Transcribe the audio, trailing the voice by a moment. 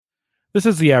This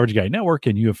is the Average Guy Network,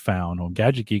 and you have found on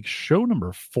Gadget Geek show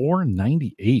number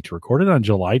 498, recorded on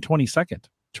July 22nd,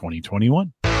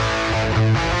 2021.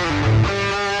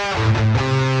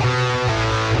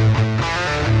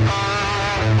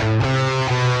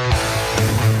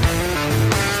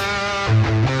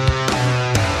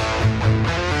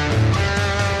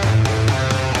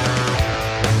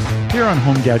 Here on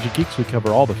Home Gadget Geeks, we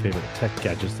cover all the favorite tech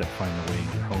gadgets that find their way in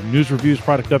your home. News, reviews,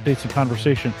 product updates, and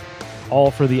conversation,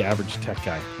 all for the average tech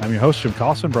guy. I'm your host, Jim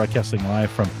Carlson, broadcasting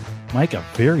live from, Mike, a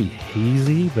very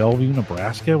hazy Bellevue,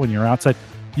 Nebraska. When you're outside,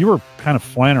 you were kind of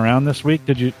flying around this week.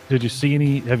 Did you see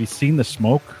any? Have you seen the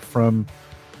smoke from?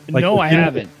 Like, no, I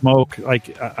haven't. Smoke.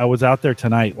 Like I was out there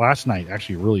last night,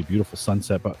 actually, a really beautiful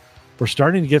sunset, but we're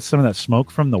starting to get some of that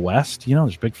smoke from the west. You know,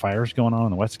 there's big fires going on in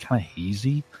the west, kind of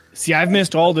hazy. See, I've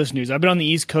missed all this news. I've been on the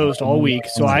East Coast all week,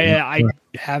 so I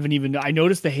haven't even. I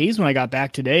noticed the haze when I got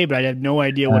back today, but I had no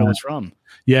idea what it was from.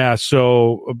 Yeah,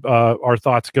 so our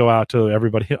thoughts go out to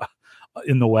everybody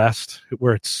in the West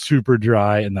where it's super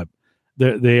dry, and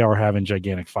they are having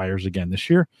gigantic fires again this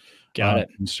year. Got it.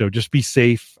 And so just be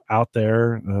safe out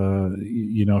there.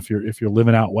 You know, if you're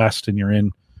living out west and you're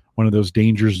in one of those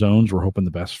danger zones, we're hoping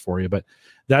the best for you. But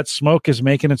that smoke is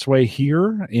making its way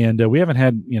here, and we haven't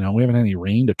had any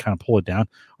rain to kind of pull it down.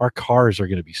 Our cars are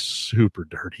going to be super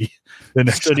dirty the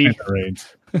next time it rains.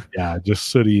 Yeah, just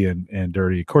sooty and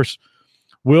dirty. Of course,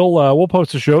 we'll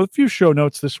post a few show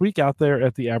notes this week out there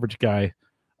at the averageguy.tv.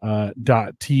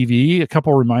 A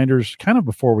couple reminders kind of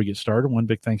before we get started. One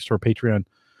big thanks to our Patreon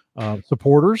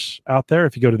supporters out there.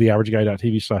 If you go to the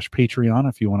averageguy.tv/Patreon,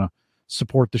 if you want to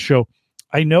support the show.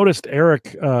 I noticed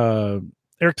Eric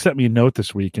sent me a note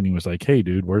this week, and he was like, "Hey,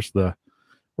 dude, where's the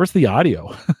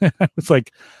audio?" I was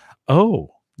like,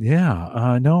 "Oh,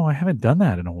 yeah, no, I haven't done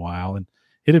that in a while." And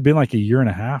it had been like a year and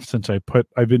a half since I've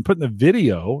been putting the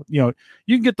video. You know,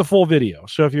 you can get the full video.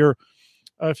 So if you're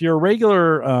a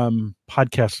regular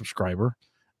podcast subscriber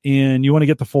and you want to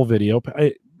get the full video,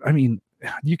 I mean,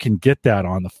 you can get that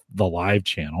on the live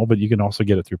channel, but you can also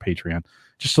get it through Patreon.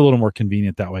 Just a little more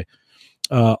convenient that way.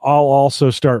 I'll also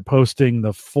start posting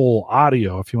the full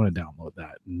audio if you want to download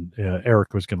that. And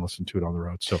Eric was going to listen to it on the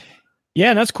road. So,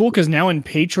 yeah, that's cool because now in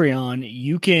Patreon,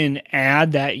 you can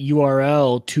add that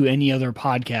URL to any other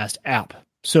podcast app.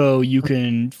 So you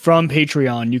can, from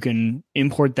Patreon, you can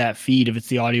import that feed if it's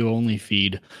the audio only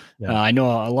feed. Yeah. I know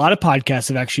a lot of podcasts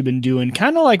have actually been doing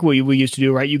kind of like what we used to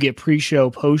do, right? You get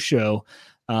pre-show, post-show.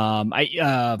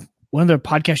 One of the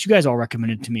podcasts you guys all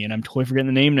recommended to me, and I'm totally forgetting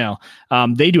the name now.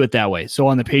 They do it that way. So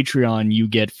on the Patreon, you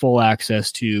get full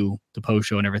access to the post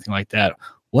show and everything like that.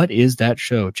 What is that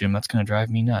show, Jim? That's going to drive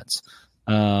me nuts.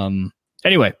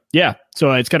 Anyway, yeah.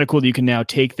 So it's kind of cool that you can now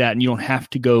take that and you don't have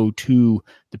to go to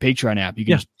the Patreon app. You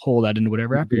can just pull that into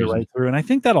whatever app you're using. Right through. And I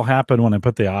think that'll happen when I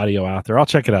put the audio out there. I'll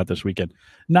check it out this weekend.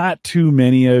 Not too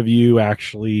many of you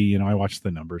actually, I watch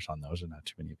the numbers on those, and not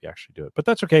too many of you actually do it, but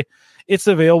that's okay. It's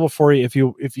available for you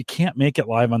if you can't make it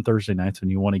live on Thursday nights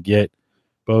and you want to get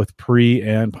both pre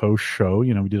and post show.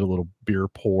 We did a little beer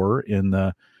pour in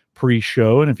the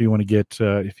pre-show, and if you want to get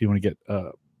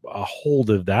a hold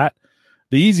of that,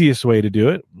 the easiest way to do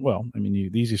it,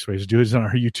 the easiest way to do it is on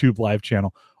our YouTube live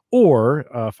channel or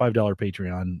 $5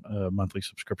 Patreon monthly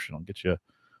subscription. I'll get you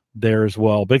there as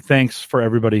well. Big thanks for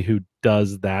everybody who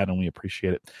does that, and we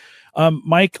appreciate it.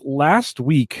 Mike, last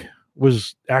week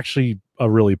was actually a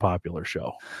really popular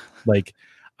show. Like,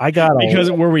 because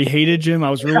where we hated Jim, I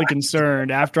was really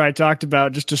concerned after I talked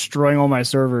about just destroying all my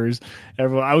servers.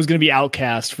 I was going to be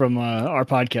outcast from our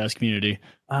podcast community.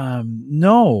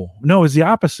 No, it's the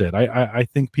opposite. I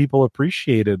think people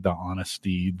appreciated the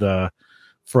honesty, the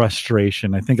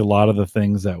frustration. I think a lot of the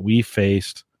things that we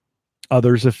faced,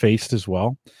 others have faced as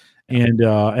well. And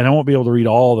I won't be able to read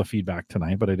all the feedback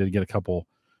tonight, but I did get a couple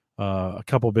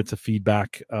bits of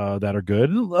feedback that are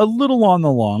good, a little on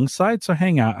the long side. So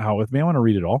hang out with me. I want to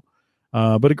read it all.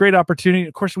 But a great opportunity.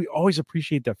 Of course, we always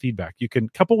appreciate that feedback.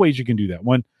 Couple ways you can do that.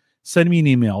 One, send me an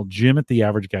email,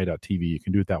 jim@theaverageguy.tv. You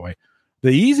can do it that way. The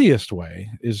easiest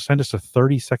way is send us a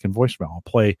 30-second voicemail. I'll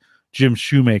play Jim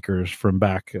Shoemaker's from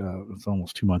back, it's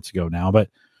almost 2 months ago now, but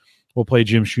we'll play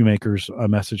Jim Shoemaker's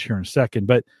message here in a second.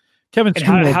 But Kevin,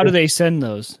 how do they send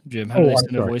those, Jim? How do they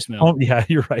send a voicemail? Yeah,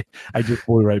 you're right. I just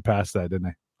blew right past that, didn't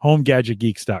I?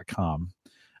 HomeGadgetGeeks.com.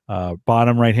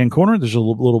 Bottom right-hand corner, there's a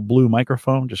little blue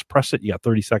microphone. Just press it. You got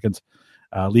 30 seconds.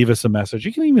 Leave us a message.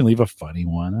 You can even leave a funny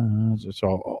one. It's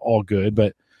all good,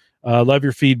 but love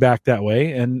your feedback that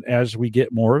way. And as we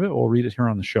get more of it, we'll read it here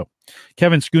on the show.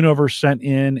 Kevin Schoonover sent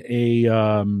in a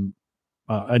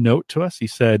note to us. He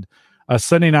said,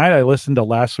 Sunday night, I listened to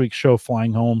last week's show,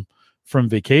 Flying Home from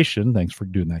vacation. Thanks for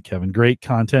doing that, Kevin. Great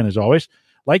content as always.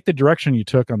 Like the direction you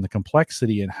took on the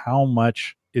complexity and how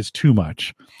much is too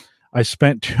much. I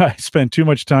spent too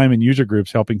much time in user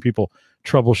groups helping people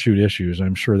troubleshoot issues.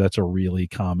 I'm sure that's a really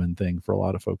common thing for a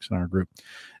lot of folks in our group.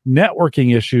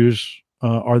 Networking issues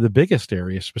are the biggest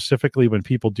area, specifically when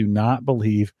people do not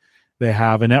believe they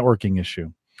have a networking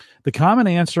issue. The common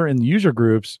answer in user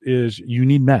groups is you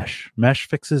need mesh. Mesh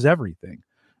fixes everything.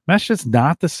 Mesh is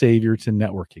not the savior to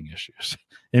networking issues.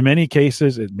 In many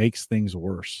cases, it makes things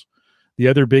worse. The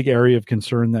other big area of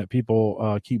concern that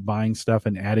people keep buying stuff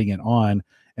and adding it on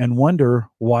and wonder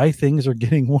why things are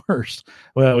getting worse.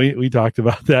 Well, we talked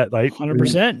about that, like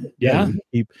 100%. Yeah.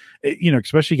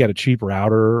 Especially you got a cheap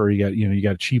router or you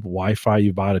got a cheap Wi-Fi,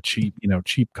 you bought a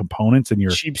cheap components and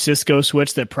your cheap Cisco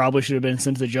switch that probably should have been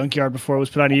sent to the junkyard before it was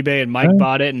put on eBay, and Mike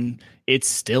bought it and it's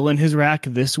still in his rack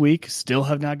this week. Still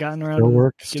have not gotten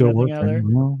around. Still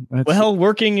working. Well,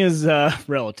 working is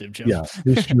relative, Jim. Yeah.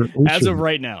 As of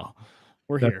right now.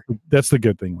 Here. That's the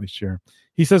good thing, at least here.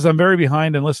 He says, I'm very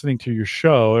behind in listening to your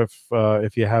show.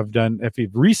 If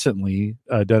you've recently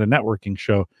done a networking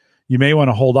show, you may want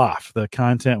to hold off. The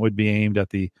content would be aimed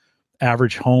at the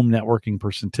average home networking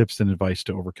person, tips and advice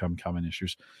to overcome common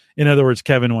issues. In other words,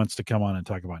 Kevin wants to come on and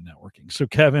talk about networking. So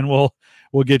Kevin, we'll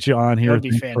get you on here.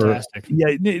 That'd be fantastic.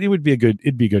 It'd be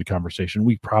a good conversation.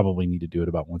 We probably need to do it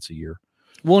about once a year.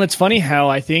 Well, and it's funny how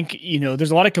I think,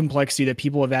 there's a lot of complexity that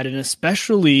people have added,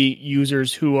 especially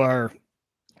users who are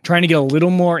trying to get a little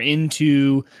more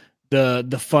into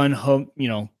the fun home,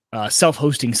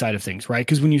 self-hosting side of things, right?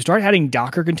 Because when you start adding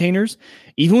Docker containers,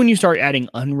 even when you start adding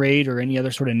Unraid or any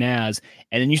other sort of NAS,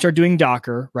 and then you start doing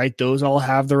Docker, right? Those all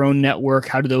have their own network.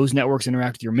 How do those networks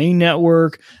interact with your main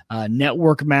network?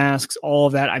 Network masks, all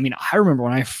of that. I mean, I remember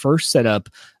when I first set up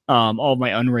all of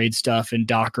my Unraid stuff and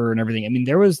Docker and everything. I mean,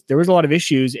 there was a lot of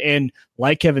issues. And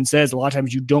like Kevin says, a lot of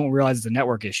times you don't realize it's a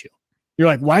network issue. You're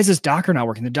like, why is this Docker not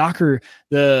working? The Docker,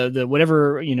 the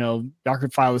whatever, Docker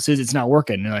file this is, it's not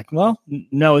working. And you're like, well,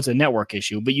 no, it's a network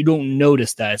issue, but you don't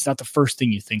notice that. It's not the first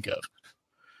thing you think of.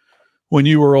 When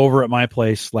you were over at my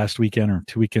place last weekend or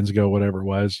 2 weekends ago, whatever it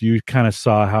was, you kind of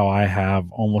saw how I have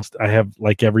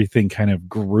like everything kind of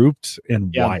grouped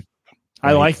and wiped. Right?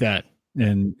 I like that.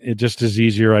 And it just is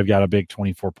easier. I've got a big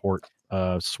 24 port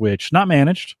switch, not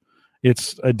managed.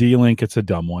 It's a D-Link. It's a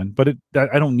dumb one, but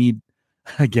I don't need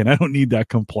that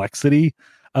complexity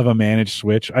of a managed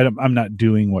switch. I'm not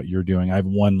doing what you're doing. I have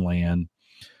one LAN.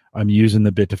 I'm using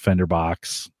the Bitdefender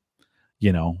box,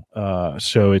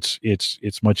 so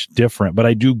it's much different, but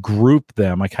I do group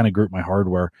them. I kind of group my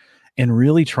hardware and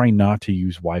really try not to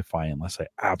use Wi-Fi unless I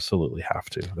absolutely have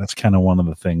to. That's kind of one of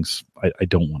the things I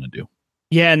don't want to do.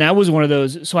 Yeah, and that was one of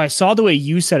those. So I saw the way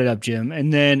you set it up, Jim.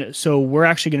 And then, so we're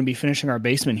actually going to be finishing our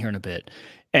basement here in a bit.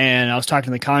 And I was talking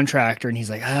to the contractor and he's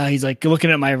like looking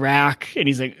at my rack and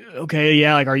he's like, okay,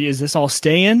 yeah. Like, is this all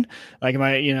staying? Like, am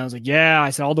I, I was like, yeah, I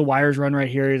said, all the wires run right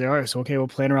here. He's like, all right, so, okay, we'll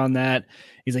plan around that.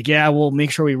 He's like, yeah, we'll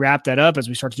make sure we wrap that up as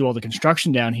we start to do all the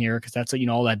construction down here. Cause that's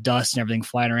all that dust and everything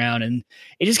flying around. And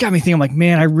it just got me thinking, I'm like,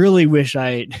 man, I really wish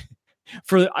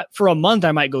for a month,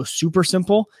 I might go super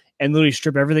simple and literally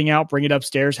strip everything out, bring it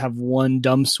upstairs, have one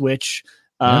dumb switch,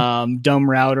 dumb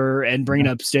router, and bring it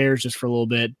upstairs just for a little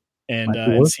bit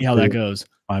and see how that goes.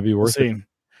 Might be worth it.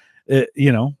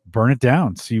 Burn it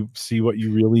down. See what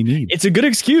you really need. It's a good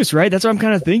excuse, right? That's what I'm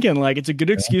kind of thinking. Like, it's a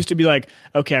good excuse to be like,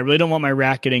 okay, I really don't want my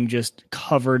rack getting just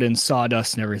covered in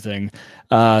sawdust and everything.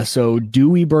 So do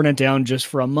we burn it down just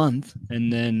for a month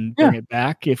and then bring it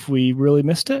back if we really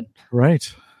missed it?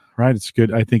 Right. It's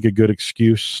good. I think a good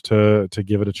excuse to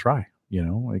give it a try,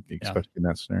 especially in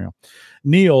that scenario.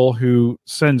 Neil, who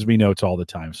sends me notes all the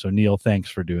time. So Neil, thanks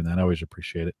for doing that. I always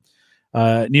appreciate it.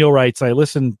 Neil writes, I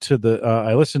listened to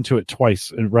it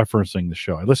twice in referencing the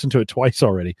show. I listened to it twice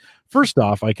already. First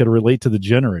off, I could relate to the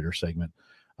generator segment.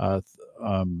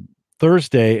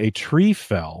 Thursday, a tree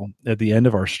fell at the end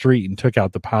of our street and took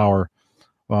out the power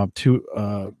to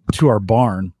our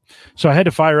barn. So I had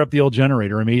to fire up the old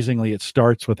generator. Amazingly, it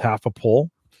starts with half a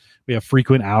pole. We have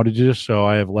frequent outages, so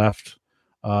I have left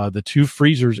the two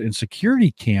freezers and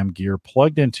security cam gear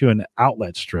plugged into an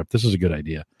outlet strip. This is a good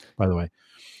idea, by the way,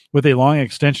 with a long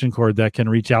extension cord that can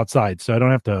reach outside. So I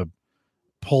don't have to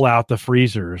pull out the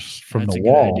freezers from the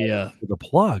wall with a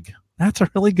plug. That's a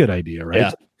really good idea, right?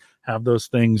 Yeah. Have those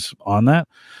things on that.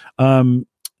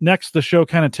 Next, the show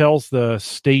kind of tells the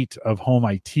state of home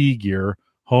IT gear,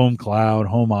 home cloud,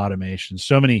 home automation.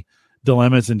 So many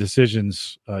dilemmas and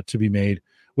decisions to be made.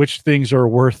 Which things are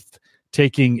worth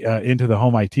taking into the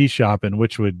home IT shop and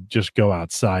which would just go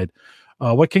outside?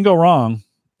 What can go wrong?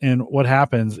 And what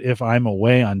happens if I'm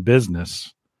away on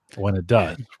business? when it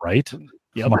does, right?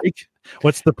 Yep. Mike,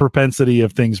 what's the propensity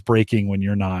of things breaking when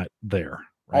you're not there?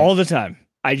 Right? All the time.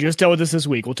 I just dealt with this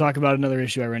week. We'll talk about another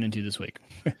issue I ran into this week.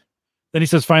 Then he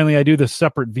says, finally, I do this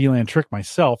separate VLAN trick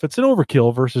myself. It's an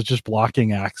overkill versus just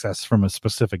blocking access from a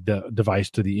specific device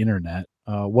to the internet.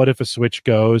 What if a switch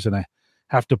goes and I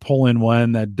have to pull in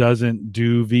one that doesn't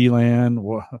do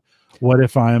VLAN? What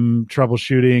if I'm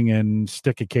troubleshooting and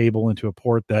stick a cable into a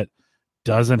port that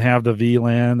doesn't have the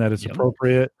VLAN that is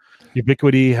appropriate?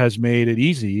 Ubiquiti has made it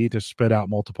easy to spit out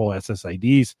multiple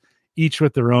SSIDs, each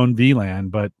with their own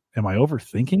VLAN, but am I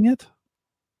overthinking it?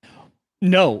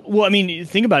 No. Well, I mean,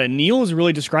 think about it. Neil is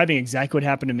really describing exactly what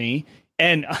happened to me.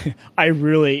 And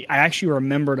I actually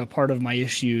remembered a part of my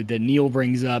issue that Neil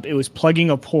brings up. It was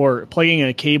plugging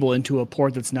a cable into a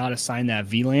port that's not assigned that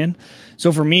VLAN.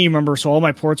 So for me, remember, so all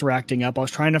my ports were acting up. I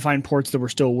was trying to find ports that were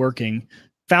still working,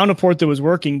 found a port that was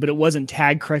working, but it wasn't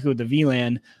tagged correctly with the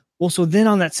VLAN. Well, so then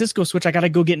on that Cisco switch, I got to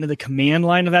go get into the command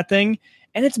line of that thing.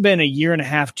 And it's been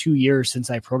 1.5 2 years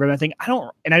since I programmed that thing. I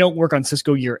don't work on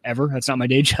Cisco Gear ever. That's not my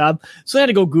day job. So I had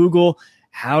to go Google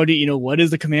what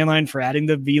is the command line for adding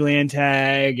the VLAN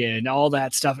tag and all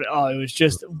that stuff. Oh, it was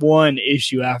just one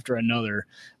issue after another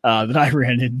that I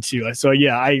ran into. So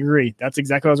yeah, I agree. That's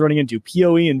exactly what I was running into.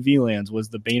 PoE and VLANs was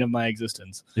the bane of my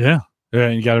existence. Yeah. Yeah,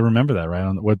 you got to remember that, right?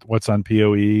 On what's on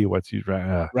PoE, what's used,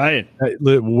 right?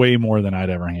 Way more than I'd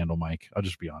ever handle, Mike. I'll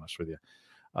just be honest with you.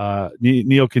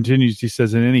 Neil continues. He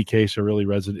says, in any case, it really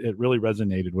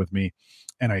resonated with me,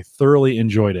 and I thoroughly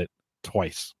enjoyed it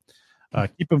twice.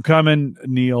 Keep them coming,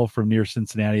 Neil from near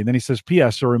Cincinnati. And then he says,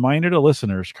 P.S. A reminder to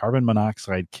listeners: carbon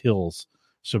monoxide kills,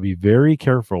 so be very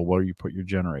careful where you put your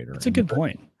generator. That's a good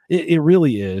point. It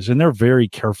really is, and they're very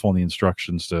careful in the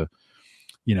instructions to,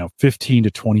 15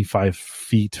 to 25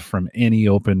 feet from any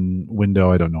open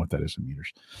window. I don't know what that is in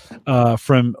meters.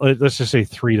 From let's just say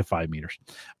 3 to 5 meters.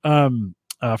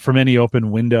 From any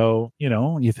open window.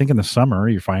 You think in the summer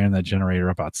you're firing that generator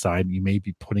up outside, you may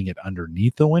be putting it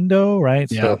underneath the window, right?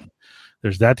 Yeah. So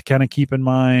there's that to kind of keep in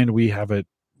mind. We have it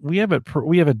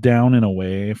down and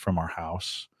away from our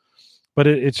house, but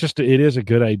it is a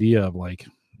good idea of what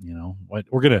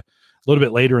we're gonna. A little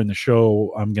bit later in the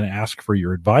show, I'm going to ask for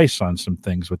your advice on some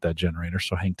things with that generator,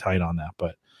 so hang tight on that.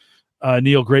 But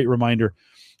Neil, great reminder.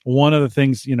 One of the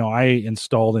things, I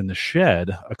installed in the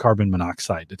shed a carbon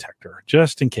monoxide detector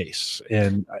just in case.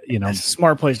 And, that's a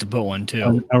smart place to put one too.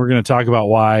 And we're going to talk about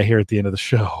why here at the end of the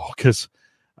show, because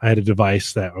I had a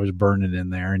device that I was burning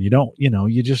in there, and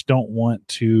you just don't want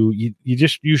to,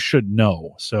 you should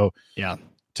know. So yeah,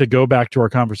 to go back to our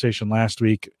conversation last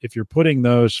week, if you're putting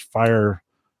those fire,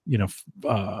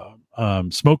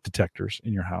 smoke detectors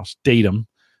in your house, date them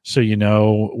so you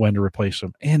know when to replace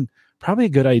them. And probably a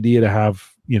good idea to have,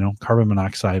 carbon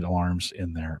monoxide alarms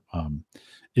in there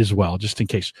as well, just in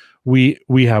case. We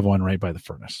have one right by the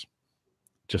furnace,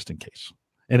 just in case.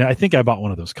 And I think I bought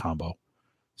one of those combo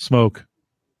smoke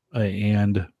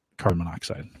and carbon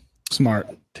monoxide. Smart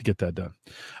to get that done.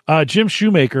 Jim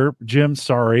Shoemaker. Jim,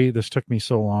 sorry this took me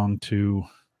so long to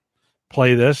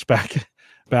play this back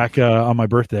on my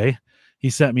birthday. He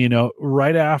sent me a note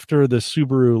right after the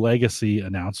Subaru Legacy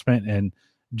announcement, and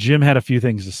Jim had a few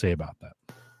things to say about that.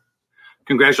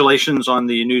 Congratulations on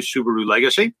the new Subaru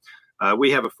Legacy.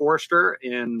 We have a Forester,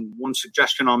 and one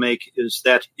suggestion I'll make is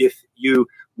that if you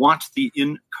want the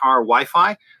in-car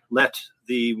Wi-Fi, let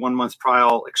the 1-month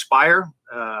trial expire.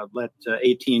 Let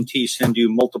AT&T send you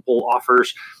multiple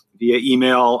offers via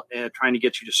email trying to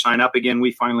get you to sign up again.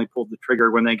 We finally pulled the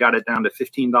trigger when they got it down to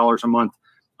 $15 a month,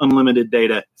 unlimited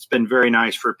data. It's been very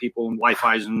nice for people in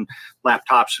Wi-Fi's and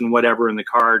laptops and whatever in the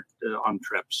car on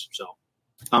trips. So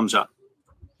thumbs up.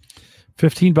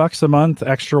 $15 a month,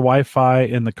 extra Wi-Fi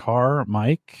in the car.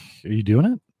 Mike, are you doing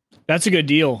it? That's a good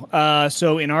deal.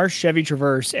 So in our Chevy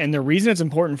Traverse, and the reason it's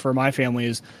important for my family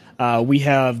is we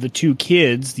have the 2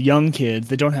 kids, the young kids,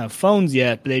 that don't have phones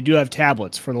yet, but they do have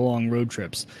tablets for the long road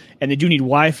trips, and they do need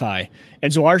Wi-Fi.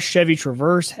 And so our Chevy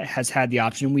Traverse has had the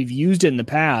option. We've used it in the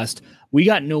past. We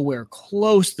got nowhere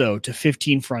close, though, to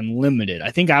 15 for unlimited. I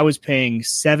think I was paying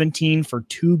 17 for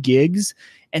 2 gigs.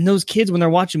 And those kids, when they're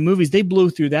watching movies, they blew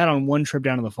through that on one trip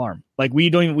down to the farm. Like we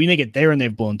make it there and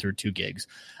they've blown through 2 gigs.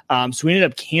 So we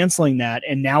ended up canceling that.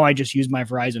 And now I just use my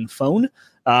Verizon phone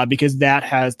because that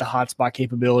has the hotspot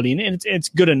capability and it's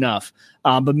good enough.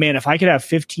 But man, if I could have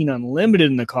 15 unlimited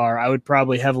in the car, I would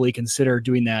probably heavily consider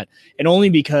doing that. And only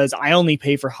because I only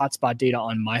pay for hotspot data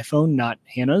on my phone, not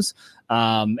Hannah's.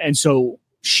 And so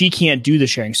she can't do the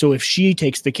sharing. So if she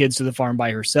takes the kids to the farm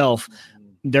by herself,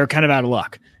 they're kind of out of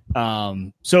luck.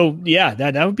 So yeah,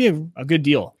 that would be a good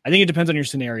deal. I think it depends on your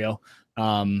scenario.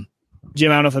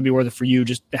 Jim, I don't know if that'd be worth it for you,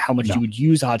 just how much No. you would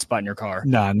use hotspot in your car.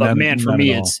 Nah, But man, for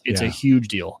me, at all. it's a huge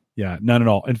deal. Yeah, none at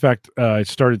all. In fact, I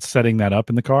started setting that up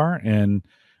in the car, and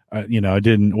I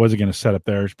wasn't going to set up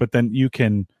theirs, but then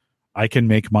I can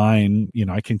make mine.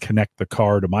 I can connect the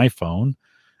car to my phone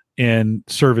and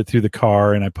serve it through the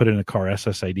car, and I put in a car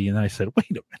SSID, and then I said,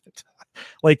 wait a minute,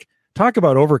 like talk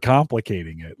about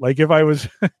overcomplicating it. Like if I was,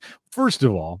 first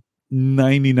of all,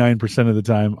 99% of the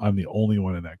time, I'm the only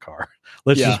one in that car.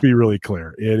 Let's just be really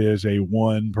clear. It is a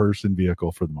one-person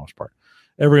vehicle for the most part.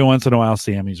 Every once in a while,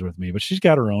 Sammy's with me, but she's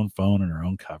got her own phone and her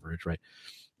own coverage, right?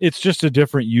 It's just a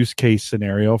different use case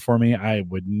scenario for me. I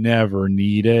would never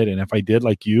need it. And if I did,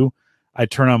 like you, I'd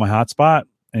turn on my hotspot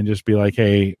and just be like,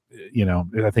 hey,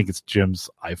 I think it's Jim's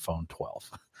iPhone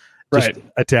 12. Just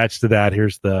attached to that.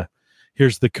 Here's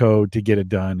the code to get it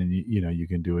done. And you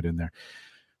can do it in there.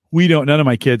 None of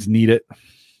my kids need it.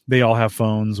 They all have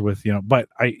phones with, but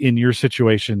in your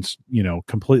situations,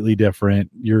 completely different.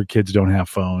 Your kids don't have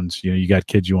phones. You got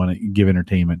kids you want to give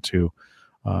entertainment to.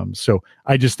 So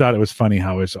I just thought it was funny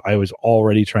how I was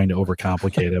already trying to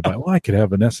overcomplicate it. But I could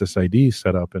have an SSID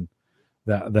set up and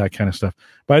that kind of stuff.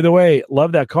 By the way,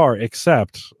 love that car,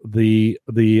 except the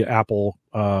Apple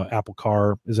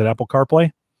Car. Is it Apple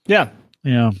CarPlay? Yeah.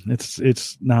 Yeah.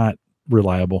 It's not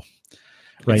reliable.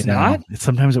 Right now,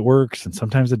 sometimes it works and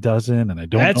sometimes it doesn't, and I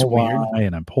don't know why. Weird.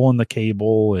 And I'm pulling the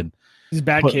cable and it's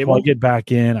bad cable. Plug it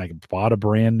back in. I bought a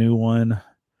brand new one.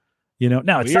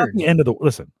 Now it's not the end of the.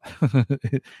 Listen,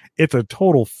 it's a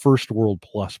total first world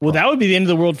plus. Well, that would be the end of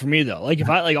the world for me though. Like if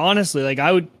I honestly,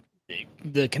 I would.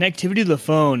 The connectivity to the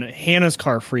phone. Hannah's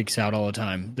car freaks out all the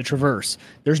time. The Traverse.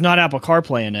 There's not Apple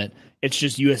CarPlay in it. It's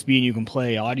just USB, and you can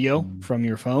play audio from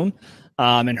your phone.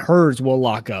 And hers will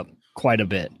lock up quite a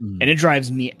bit, and it drives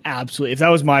me absolutely. If that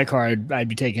was my car, I'd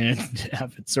be taking it to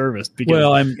have it serviced. Because,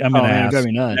 I'm going to ask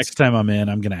next time I'm in.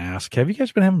 I'm going to ask, have you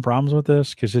guys been having problems with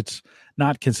this? Because it's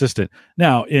not consistent.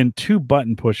 Now, in 2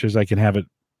 button pushes, I can have it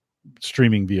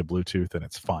streaming via Bluetooth, and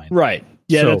it's fine. Right?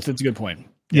 Yeah, that's a good point.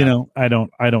 Yeah. I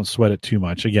don't sweat it too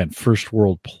much. Again, first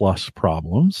world plus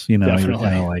problems. Definitely. You're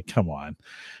kind of like, come on.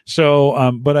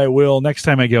 So, but I will next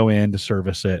time I go in to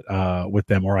service it with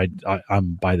them, or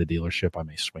I'm by the dealership. I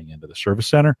may swing into the service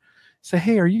center, say,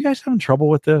 hey, are you guys having trouble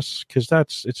with this? Because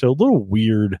it's a little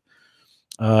weird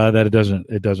that it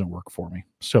doesn't work for me.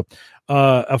 So,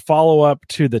 a follow up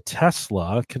to the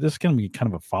Tesla. Because this is going to be kind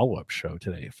of a follow up show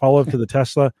today. Follow up to the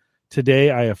Tesla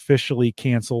today. I officially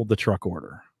canceled the truck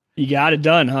order. You got it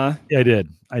done, huh? Yeah,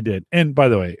 I did. And by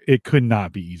the way, it could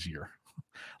not be easier.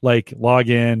 Like log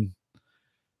in.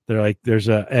 They're like, there's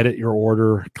a edit your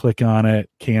order, click on it,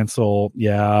 cancel.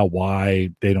 Yeah. Why?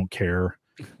 They don't care.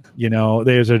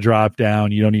 There's a drop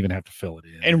down. You don't even have to fill it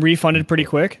in. And refunded pretty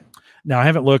quick. Now I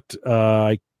haven't looked,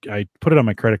 I put it on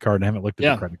my credit card and I haven't looked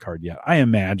at the credit card yet. I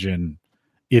imagine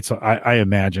it's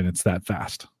that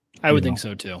fast. I would think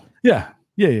so too. Yeah.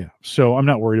 So I'm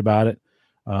not worried about it.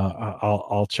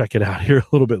 I'll check it out here a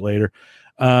little bit later.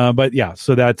 But yeah,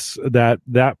 so that's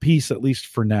that piece, at least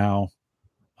for now,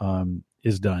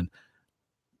 is done.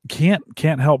 Can't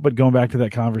help but going back to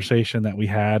that conversation that we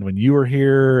had when you were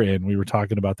here and we were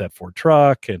talking about that Ford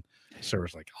truck, and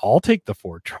Sarah's like, I'll take the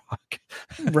Ford truck.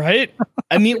 Right.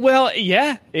 I mean, well,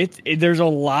 yeah, there's a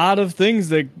lot of things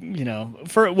that,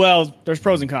 there's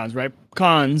pros and cons, right?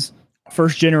 Cons,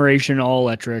 first generation all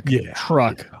electric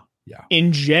truck. Yeah.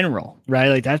 In general, right?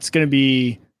 Like that's going to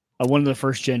be one of the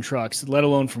first gen trucks, let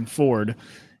alone from Ford.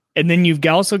 And then you've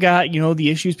also got, the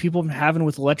issues people have been having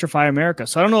with Electrify America.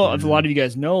 So I don't know if a lot of you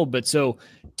guys know, but so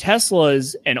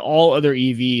Teslas and all other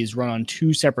EVs run on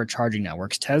 2 separate charging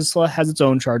networks. Tesla has its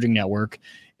own charging network,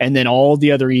 and then all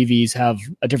the other EVs have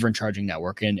a different charging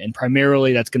network. And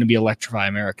primarily that's going to be Electrify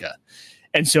America.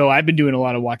 And so I've been doing a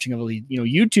lot of watching of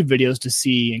YouTube videos to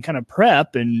see and kind of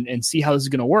prep and see how this is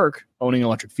going to work owning an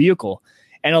electric vehicle.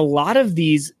 And a lot of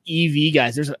these EV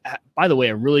guys, there's, by the way,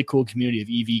 a really cool community of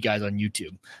EV guys on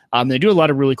YouTube. They do a lot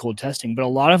of really cool testing, but a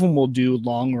lot of them will do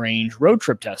long range road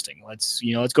trip testing. Let's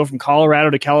go from Colorado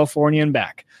to California and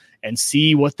back and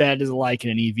see what that is like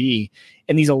in an EV.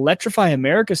 And these Electrify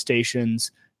America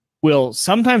stations will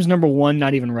sometimes, number one,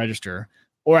 not even register.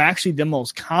 Or actually the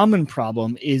most common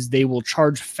problem is they will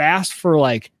charge fast for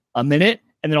like a minute,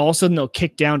 and then all of a sudden they'll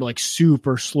kick down to like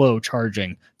super slow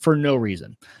charging for no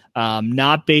reason.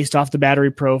 Not based off the battery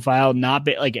profile,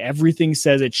 like everything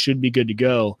says it should be good to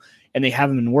go. and they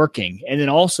haven't been working. And then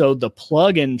also the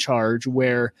plug-in charge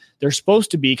where they're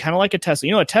supposed to be kind of like a Tesla.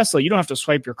 You know, a Tesla, you don't have to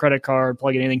swipe your credit card,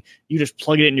 plug in anything. You just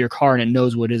plug it into your car and it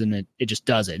knows what it is, and it just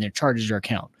does it, and it charges your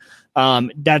account.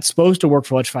 That's supposed to work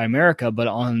for Electrify America, but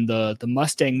on the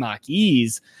Mustang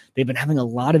Mach-E's, they've been having a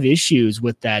lot of issues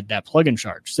with that plug-in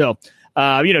charge. So,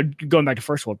 going back to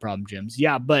first world problem, Jims.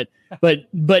 Yeah, but I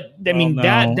mean,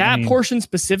 that portion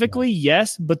specifically,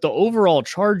 yes, but the overall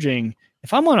charging,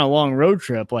 if I'm on a long road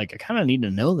trip, like I kind of need to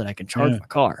know that I can charge my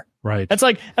car. Right. That's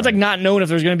like not knowing if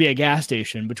there's going to be a gas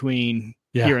station between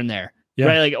here and there. Yeah.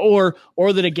 Right. Like,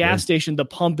 or that a gas station, the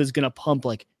pump is going to pump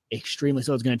like extremely.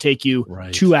 So it's going to take you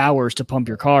 2 hours to pump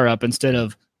your car up instead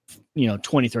of,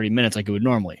 20, 30 minutes like it would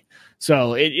normally.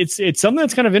 So it's something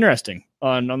that's kind of interesting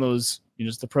on those,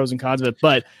 just the pros and cons of it.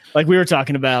 But like we were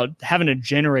talking about, having a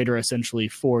generator essentially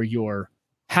for your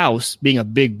house being a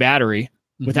big battery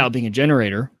without being a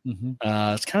generator,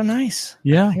 it's kind of nice.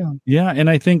 Yeah. And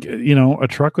I think, a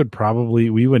truck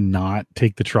we would not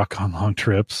take the truck on long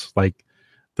trips. Like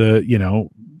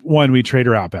one, we trade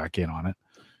her out back in on it.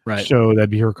 Right. So that'd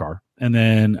be her car. And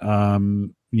then,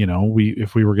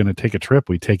 if we were going to take a trip,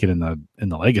 we take it in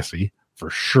the Legacy for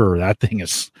sure.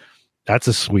 That's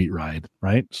a sweet ride.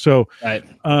 Right. So,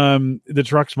 the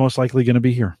truck's most likely going to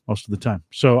be here most of the time.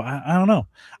 So I don't know.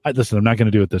 Listen, I'm not going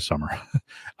to do it this summer.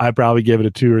 I probably give it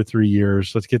a 2 or 3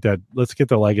 years. Let's get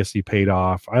the Legacy paid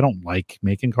off. I don't like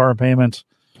making car payments.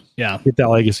 Yeah. Get that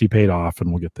Legacy paid off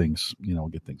and we'll get things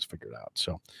figured out.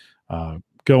 So,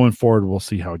 going forward, we'll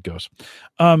see how it goes.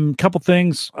 Couple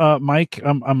things, Mike.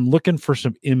 I'm looking for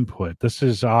some input. This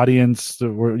is audience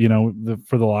that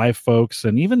for the live folks,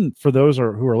 and even for those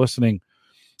who are listening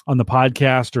on the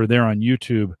podcast or there on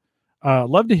YouTube.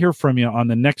 Love to hear from you on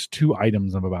the next 2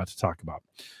 items I'm about to talk about.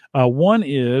 One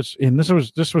is, and this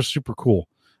was super cool.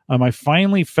 I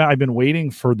finally found. I've been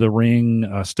waiting for the Ring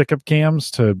stick-up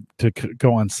cams to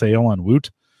go on sale on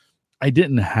Woot. I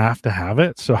didn't have to have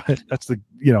it. So that's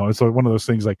it's like one of those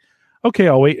things like, okay,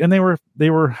 I'll wait. And they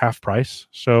were half price.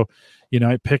 So,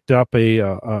 I picked up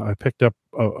a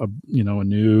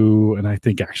new, and I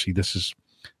think actually this is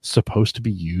supposed to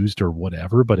be used or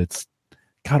whatever, but it's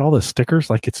got all the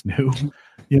stickers like it's new,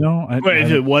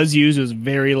 if it was used, it was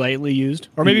very lightly used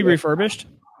or maybe refurbished.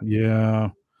 Yeah,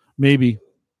 maybe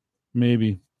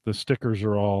the stickers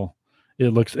are all,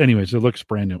 it looks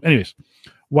brand new. Anyways,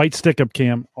 white stick-up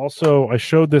cam. Also, I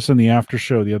showed this in the after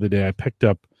show the other day. I picked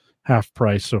up half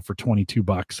price, so for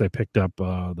 $22, I picked up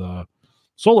the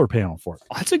solar panel for it.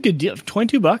 Oh, that's a good deal.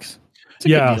 $22. That's a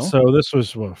good deal. So this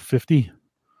was $50,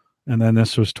 and then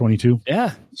this was $22.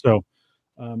 Yeah. So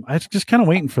I was just kind of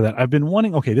waiting for that. I've been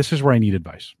wanting. Okay, this is where I need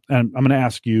advice, and I'm going to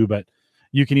ask you, but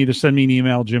you can either send me an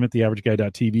email,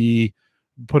 jim@theaverageguy.tv,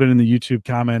 put it in the YouTube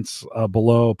comments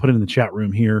below, put it in the chat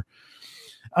room here.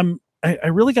 I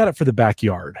really got it for the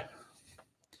backyard.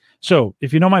 So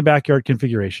if you know my backyard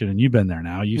configuration, and you've been there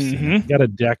now, you've seen it. You got a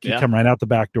deck. You come right out the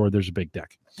back door. There's a big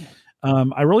deck.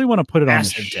 I really want to put it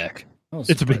massive on the deck.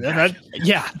 It's a big deck.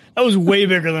 That was way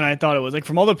bigger than I thought it was. Like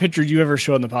from all the pictures you ever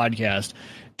show on the podcast,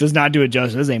 does not do it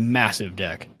justice. It's a massive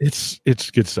deck. It's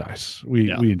good size.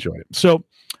 We enjoy it. So,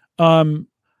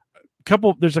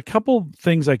 there's a couple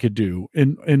things I could do,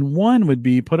 and one would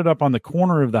be put it up on the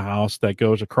corner of the house that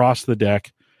goes across the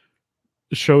deck,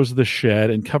 shows the shed,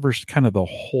 and covers kind of the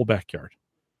whole backyard.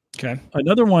 Okay.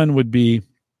 Another one would be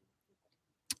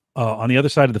on the other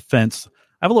side of the fence.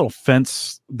 I have a little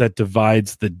fence that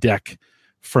divides the deck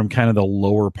from kind of the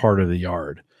lower part of the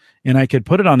yard, and I could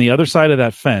put it on the other side of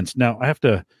that fence. Now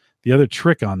the other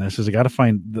trick on this is I got to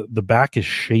find the back is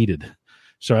shaded.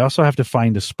 So I also have to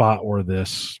find a spot where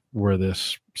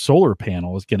this solar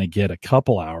panel is going to get a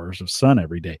couple hours of sun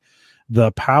every day.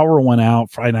 The power went out,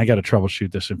 and I got to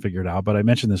troubleshoot this and figure it out. But I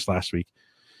mentioned this last week.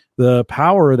 The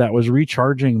power that was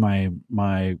recharging my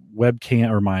webcam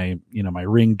or my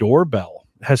Ring doorbell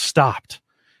has stopped,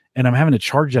 and I'm having to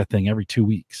charge that thing every 2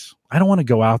 weeks. I don't want to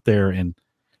go out there and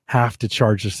have to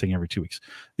charge this thing every 2 weeks.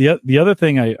 The other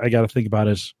thing I got to think about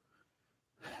is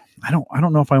I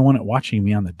don't know if I want it watching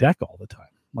me on the deck all the time.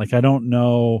 Like I don't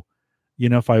know,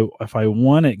 if I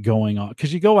want it going on,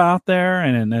 because you go out there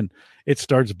and then it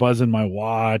starts buzzing my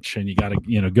watch, and you got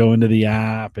to go into the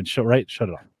app and shut it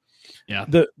off. Yeah.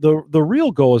 The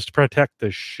real goal is to protect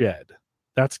the shed.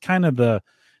 That's kind of the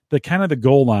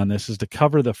goal on this, is to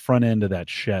cover the front end of that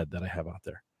shed that I have out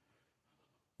there.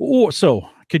 Or so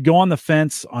I could go on the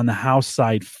fence on the house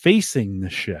side facing the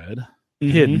shed,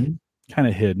 kind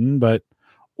of hidden, but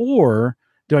or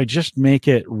do I just make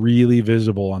it really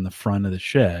visible on the front of the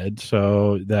shed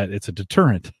so that it's a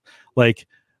deterrent? Like,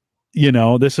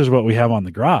 this is what we have on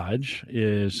the garage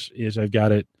is I've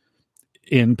got it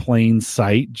in plain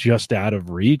sight, just out of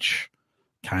reach,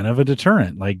 kind of a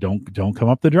deterrent. Like don't come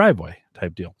up the driveway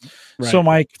type deal. Right. So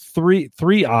Mike,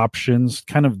 three options,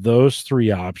 kind of those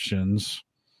three options.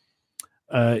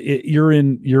 You're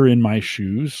in my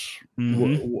shoes.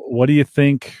 Mm-hmm. What do you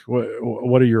think?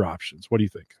 What are your options? What do you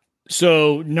think?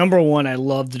 So number one, I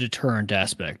love the deterrent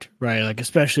aspect, right? Like,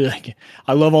 especially like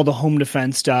I love all the home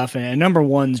defense stuff. And number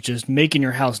one's just making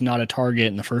your house not a target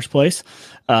in the first place.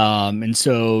 And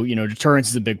so, deterrence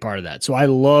is a big part of that. So I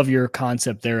love your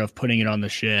concept there of putting it on the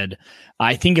shed.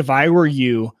 I think if I were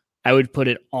you, I would put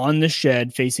it on the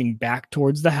shed facing back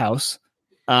towards the house.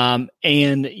 And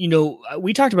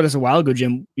we talked about this a while ago,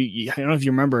 Jim. I don't know if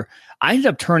you remember, I ended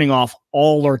up turning off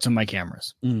all alerts on my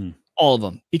cameras. All of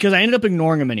them, because I ended up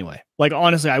ignoring them anyway. Like,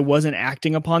 honestly, I wasn't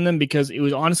acting upon them because it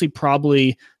was honestly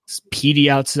probably PD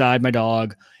outside, my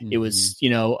dog. It was,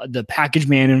 the package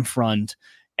man in front.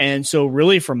 And so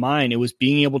really for mine, it was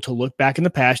being able to look back in the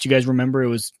past. You guys remember it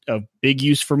was a big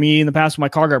use for me in the past when my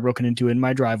car got broken into in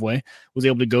my driveway. Was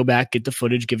able to go back, get the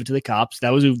footage, give it to the cops.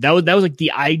 That was like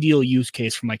the ideal use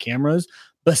case for my cameras,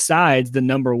 besides the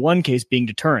number one case being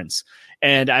deterrence.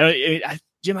 And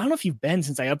Jim, I don't know if you've been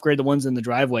since I upgraded the ones in the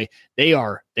driveway.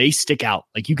 They stick out.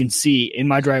 Like you can see in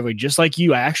my driveway, just like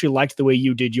you. I actually liked the way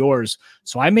you did yours.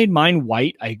 So I made mine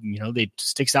white. They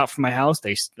sticks out from my house.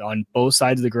 They on both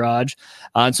sides of the garage.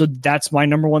 So that's my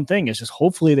number one thing is just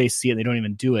hopefully they see it. They don't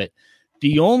even do it.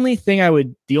 The only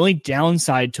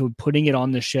downside to putting it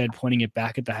on the shed, pointing it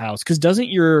back at the house, because doesn't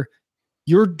your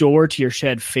door to your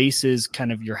shed faces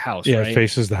kind of your house, right? It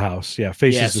faces the house. Yeah,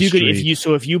 faces the street.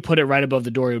 If you put it right above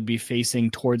the door, it would be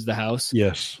facing towards the house.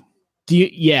 Yes.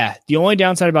 The only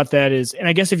downside about that is, and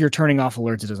I guess if you're turning off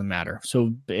alerts, it doesn't matter.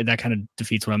 So that kind of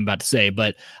defeats what I'm about to say.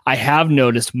 But I have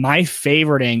noticed my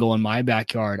favorite angle in my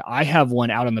backyard. I have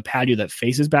one out on the patio that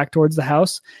faces back towards the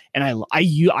house, and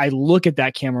I look at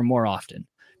that camera more often,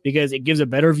 because it gives a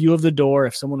better view of the door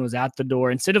if someone was at the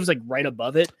door instead of like right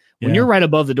above it. When you're right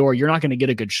above the door, you're not going to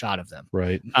get a good shot of them.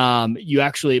 Right.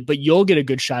 But you'll get a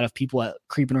good shot of people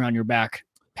creeping around your back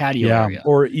patio area.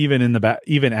 Or even in the back,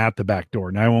 even at the back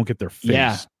door. Now I won't get their face.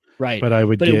 Yeah. Right. But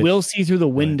it will see through the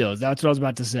windows. Right. That's what I was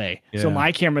about to say. Yeah. So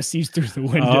my camera sees through the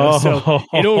windows. Oh.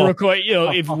 So it'll record,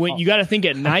 when you got to think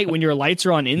at night when your lights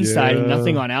are on inside and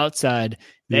nothing on outside,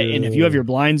 and if you have your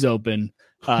blinds open,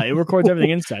 it records everything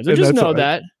inside. So just know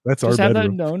that. That's just our have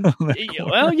bedroom. That known.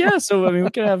 Well, yeah. So we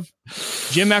could have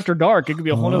Jim After Dark. It could be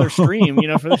a whole other stream,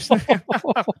 for this.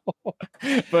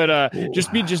 But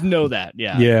just know that.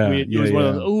 Yeah. Yeah. It was one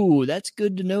of those. Ooh, that's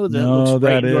good to know. That looks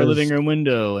right into our living room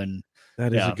window, and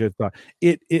that is a good thought.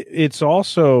 It's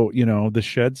also the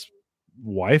shed's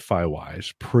Wi-Fi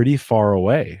wise pretty far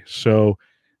away, so.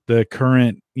 The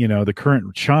current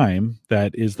chime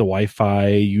that is the Wi-Fi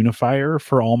unifier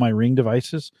for all my Ring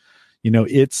devices,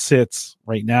 it sits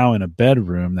right now in a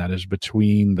bedroom that is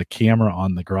between the camera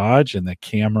on the garage and the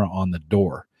camera on the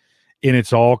door. And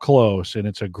it's all close, and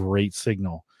it's a great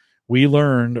signal. We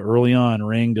learned early on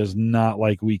Ring does not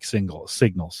like weak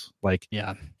signals. Like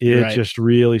it just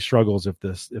really struggles if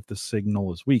the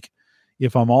signal is weak.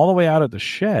 If I'm all the way out at the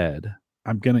shed,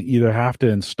 I'm going to either have to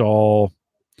install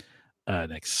an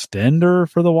extender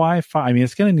for the Wi-Fi. I mean,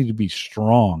 it's going to need to be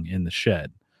strong in the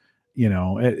shed,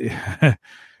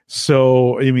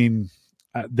 so, I mean,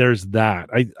 there's that.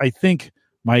 I think,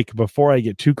 Mike, before I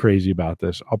get too crazy about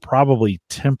this, I'll probably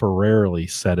temporarily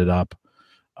set it up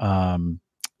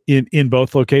in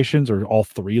both locations or all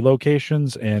three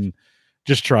locations and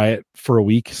just try it for a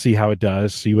week, see how it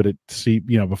does,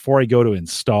 before I go to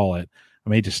install it, I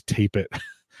may just tape it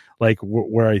like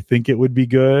where I think it would be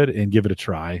good and give it a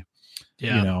try.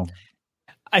 Yeah.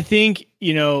 I think,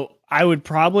 I would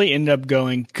probably end up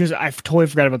going, because I totally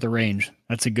forgot about the range.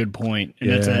 That's a good point.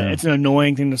 And it's an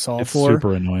annoying thing to solve for.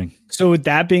 Super annoying. So with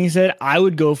that being said, I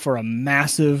would go for a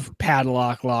massive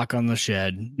padlock lock on the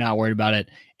shed, not worried about it,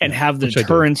 and have the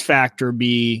deterrence factor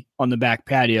be on the back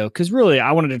patio. Because really,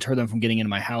 I want to deter them from getting into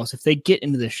my house. If they get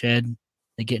into the shed,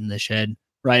 they get in the shed,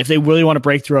 right? If they really want to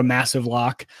break through a massive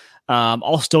lock,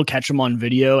 I'll still catch them on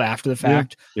video after the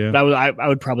fact. Yeah. But I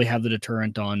would probably have the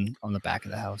deterrent on the back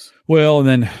of the house. Well, and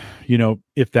then,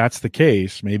 if that's the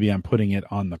case, maybe I'm putting it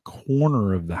on the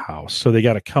corner of the house. So they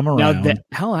got to come around.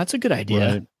 That's a good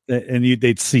idea. Right? And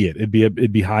they'd see it.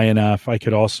 It'd be high enough. I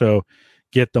could also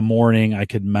get the morning. I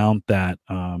could mount that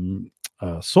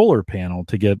solar panel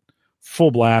to get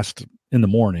full blast in the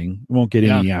morning. It won't get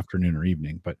any in the afternoon or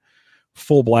evening, but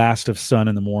full blast of sun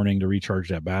in the morning to recharge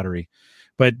that battery.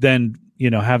 But then,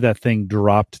 have that thing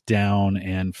dropped down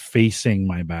and facing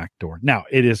my back door. Now,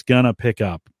 it is going to pick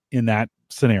up in that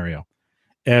scenario.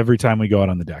 Every time we go out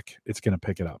on the deck, it's going to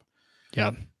pick it up.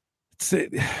 Yeah.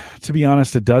 to be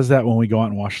honest, it does that when we go out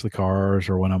and wash the cars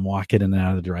or when I'm walking in and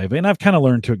out of the driveway. And I've kind of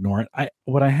learned to ignore it.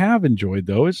 What I have enjoyed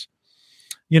though is,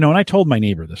 and I told my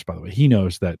neighbor this, by the way, he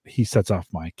knows that he sets off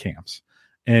my cams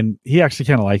and he actually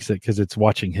kind of likes it because it's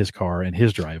watching his car and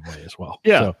his driveway as well.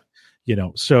 Yeah.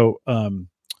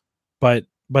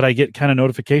 But I get kind of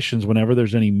notifications whenever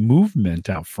there's any movement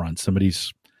out front.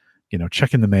 Somebody's,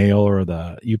 checking the mail or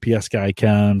the UPS guy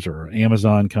comes or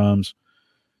Amazon comes.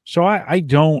 So I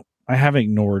haven't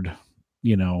ignored,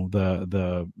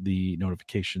 the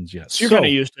notifications yet. So you're kind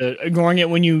of used to ignoring it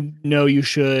when you know you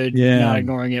should, not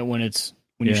ignoring it when you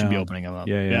should be opening them up.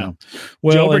 Yeah.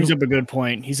 Well, Joe brings up a good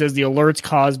point. He says the alerts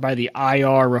caused by the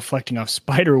IR reflecting off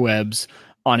spider webs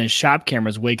on his shop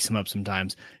cameras wakes him up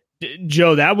sometimes.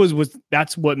 Joe,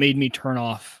 that's what made me turn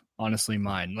off, honestly,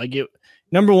 mine. Like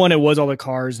number one, it was all the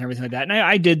cars and everything like that. And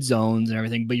I did zones and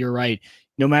everything, but you're right.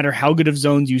 No matter how good of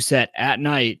zones you set at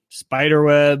night, spider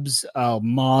webs,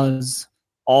 moths,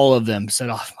 all of them set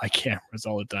off my cameras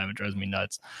all the time. It drives me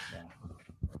nuts.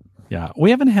 Yeah. I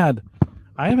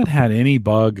haven't had any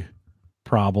bug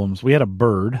problems. We had a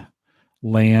bird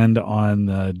land on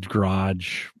the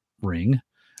garage ring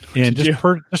and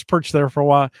just perched there for a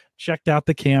while, checked out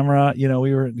the camera.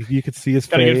 You could see his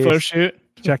face. Got a good photo shoot.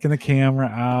 Checking the camera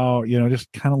out,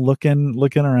 just kind of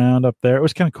looking around up there. It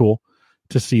was kind of cool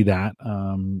to see that.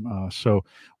 So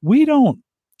we don't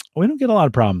get a lot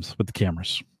of problems with the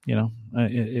cameras,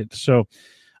 so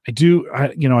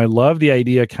I love the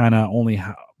idea kind of only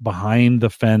behind the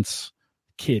fence.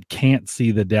 Kid can't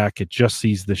see the deck. It just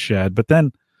sees the shed, but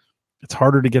then it's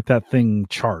harder to get that thing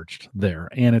charged there.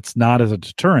 And it's not as a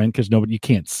deterrent because you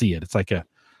can't see it. It's like a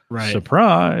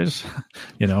surprise,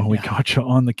 we caught you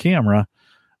on the camera.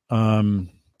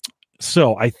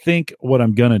 So I think what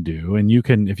I'm going to do, and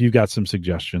if you've got some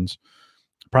suggestions,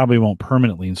 probably won't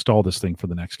permanently install this thing for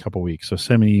the next couple of weeks. So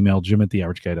send me an email,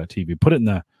 jim@theaverageguy.tv. Put it in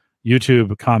the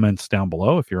YouTube comments down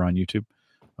below if you're on YouTube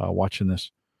watching this.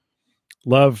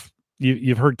 Love,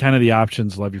 you've heard kind of the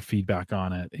options. Love your feedback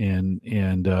on it. And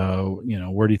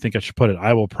where do you think I should put it?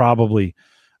 I will probably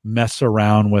mess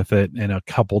around with it in a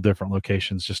couple different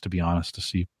locations just to be honest, to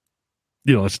see,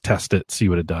 let's test it, see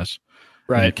what it does.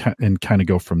 Right. And kind of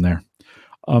go from there.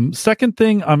 Second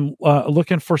thing I'm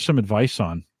looking for some advice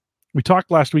on. We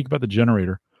talked last week about the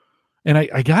generator, and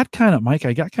I got kind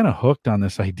of hooked on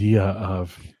this idea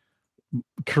of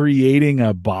creating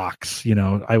a box.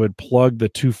 I would plug the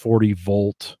 240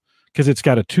 volt because it's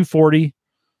got a 240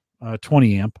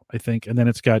 20 amp, I think, and then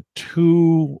it's got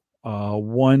two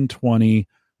 120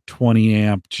 20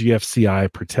 amp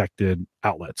GFCI protected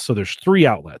outlets. So there's 3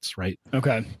 outlets, right?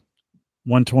 Okay.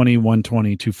 120,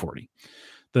 240.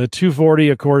 The 240,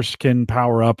 of course, can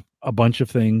power up a bunch of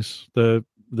things. The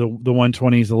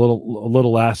 120 is a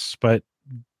little less, but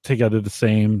together the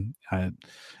same.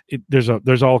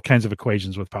 There's all kinds of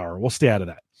equations with power. We'll stay out of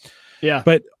that. Yeah.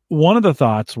 But one of the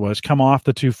thoughts was come off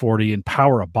the 240 and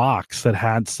power a box that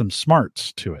had some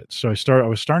smarts to it. So I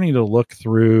was starting to look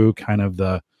through kind of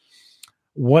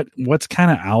what's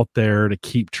kind of out there to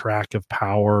keep track of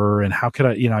power and how could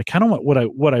I kind of want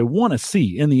what I want to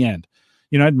see in the end.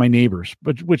 I had my neighbors,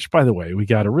 which by the way, we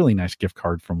got a really nice gift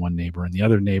card from one neighbor, and the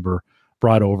other neighbor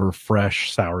brought over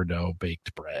fresh sourdough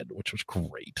baked bread, which was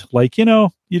great. Like, you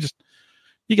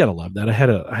got to love that. I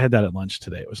had that at lunch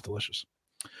today. It was delicious.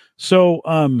 So,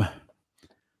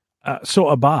 so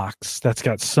a box that's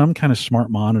got some kind of smart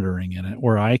monitoring in it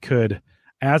where I could,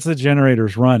 as the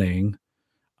generator's running,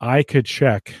 I could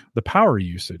check the power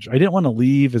usage. I didn't want to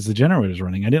leave as the generator's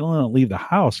running. I didn't want to leave the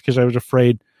house because I was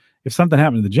afraid if something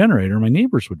happened to the generator, my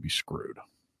neighbors would be screwed.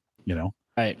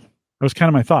 Right. That was kind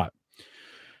of my thought.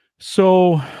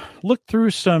 So look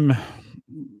through so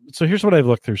here's what I've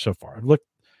looked through so far. I've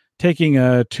taking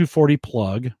a 240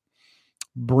 plug,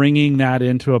 bringing that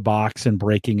into a box and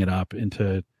breaking it up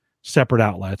into separate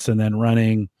outlets, and then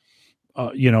running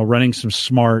some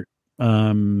smart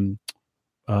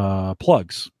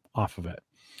plugs off of it.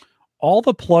 All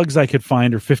the plugs I could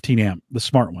find are 15 amp. The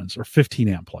smart ones are 15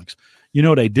 amp plugs.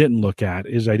 What I didn't look at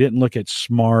is I didn't look at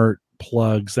smart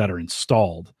plugs that are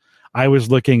installed. I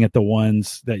was looking at the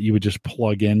ones that you would just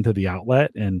plug into the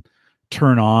outlet and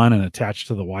turn on and attach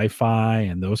to the Wi-Fi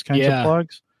and those kinds of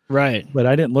plugs. Right. But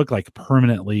I didn't look like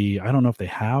permanently. I don't know if they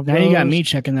have now those. You got me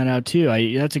checking that out too.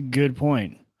 That's a good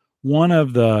point. One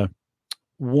of the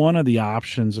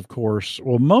options, of course,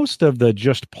 well, most of the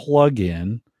just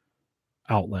plug-in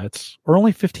outlets are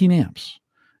only 15 amps.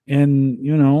 And,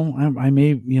 I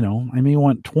may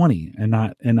want 20 and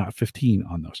not 15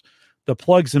 on those. The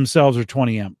plugs themselves are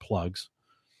 20 amp plugs.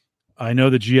 I know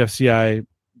the GFCI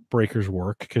breakers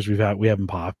work because we haven't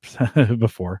popped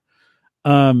before.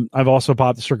 I've also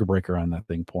bought the circuit breaker on that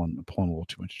thing, pulling a little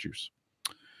too much juice.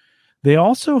 They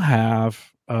also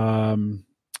have, like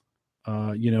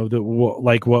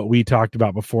what we talked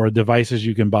about before, devices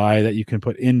you can buy that you can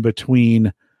put in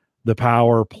between the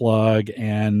power plug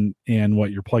and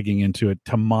what you're plugging into it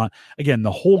again,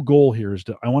 the whole goal here is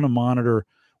I want to monitor.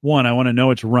 One, I want to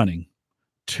know it's running.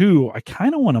 Two, I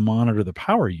kind of want to monitor the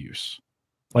power use.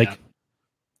 Like,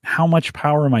 how much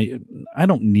power am I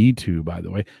don't need to, by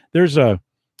the way. There's on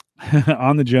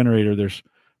the generator, there's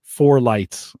 4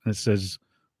 lights, and it says,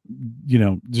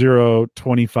 0,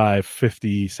 25,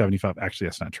 50, 75. Actually,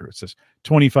 that's not true. It says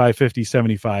 25, 50,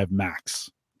 75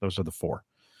 max. Those are the 4.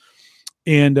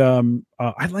 And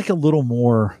I'd like a little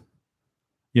more,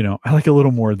 I like a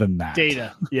little more than that.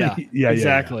 Data. Yeah. Yeah,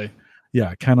 exactly.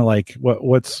 Yeah, kind of like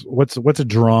what's it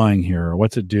drawing here?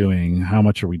 What's it doing? How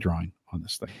much are we drawing on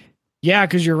this thing? Yeah,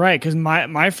 because you're right. Because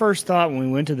my first thought when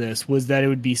we went to this was that it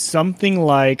would be something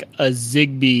like a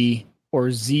Zigbee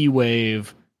or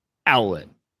Z-Wave outlet.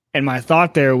 And my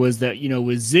thought there was that,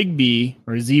 with Zigbee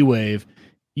or Z-Wave,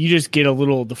 you just get the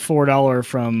 $4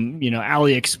 from,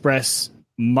 AliExpress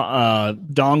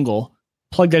dongle,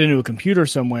 plug that into a computer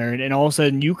somewhere, and all of a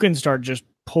sudden you can start just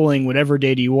pulling whatever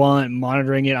data you want,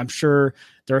 monitoring it. I'm sure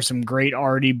there are some great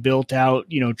already built out,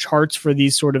 charts for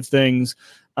these sort of things.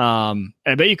 And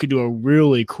I bet you could do a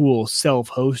really cool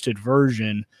self-hosted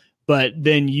version. But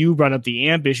then you brought up the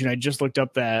amp issue, and I just looked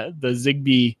up the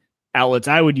Zigbee outlets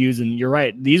I would use, and you're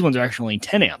right, these ones are actually only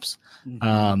 10 amps.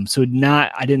 Mm-hmm.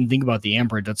 I didn't think about the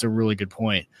amperage. That's a really good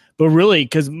point. But really,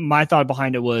 because my thought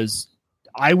behind it was,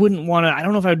 I don't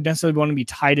know if I would necessarily want to be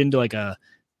tied into like an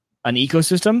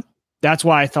ecosystem. That's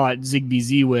why I thought Zigbee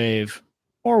Z-Wave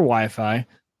or Wi-Fi,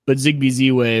 but Zigbee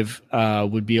Z-Wave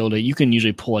would be able to, you can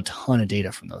usually pull a ton of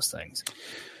data from those things.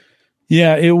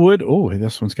 Yeah, it would. Oh,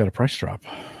 this one's got a price drop.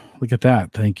 Look at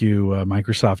that. Thank you,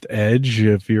 Microsoft Edge.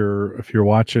 If you're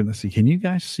watching, let's see, can you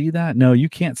guys see that? No, you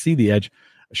can't see the Edge.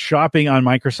 Shopping on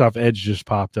Microsoft Edge just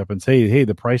popped up and say, hey,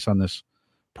 the price on this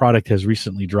product has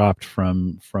recently dropped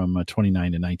from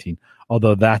 29 to 19.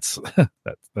 Although that's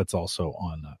also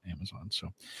on Amazon.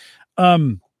 So,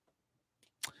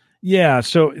 yeah.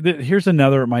 So here's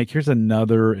another, Mike. Here's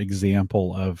another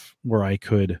example of where I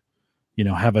could,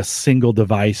 have a single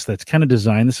device that's kind of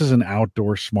designed. This is an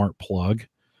outdoor smart plug.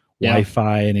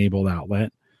 Wi-Fi enabled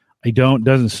outlet.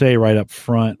 Doesn't say right up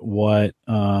front what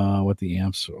the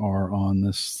amps are on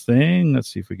this thing. Let's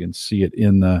see if we can see it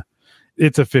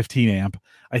it's a 15 amp.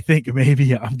 I think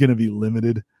maybe I'm going to be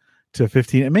limited to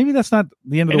 15. And maybe that's not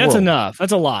the end of the world. That's enough.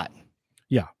 That's a lot.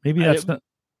 Yeah. Maybe that's not.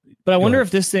 But I wonder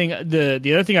if this thing,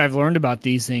 the other thing I've learned about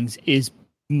these things is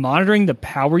monitoring the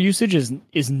power usage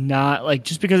is not like,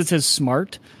 just because it says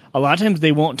smart, a lot of times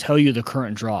they won't tell you the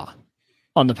current draw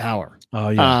on the power. Oh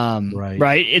yeah,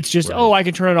 right. It's just I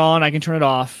can turn it on, I can turn it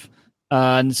off,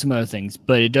 and some other things,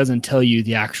 but it doesn't tell you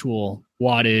the actual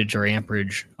wattage or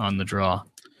amperage on the draw.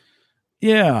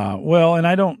 Yeah, well, and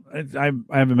I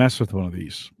haven't messed with one of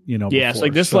these, Yeah, before,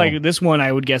 it's like this one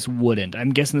I would guess wouldn't.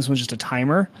 I'm guessing this one's just a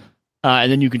timer, and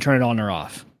then you can turn it on or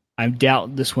off. I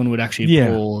doubt this one would actually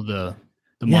pull the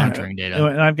monitoring data.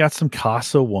 And I've got some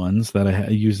Casa ones that I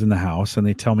use in the house, and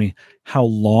they tell me how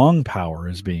long power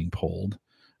is being pulled.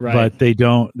 Right. But they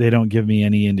don't give me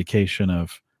any indication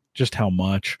of just how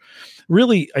much.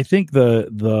 Really, I think the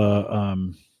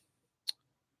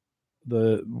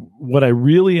what I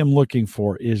really am looking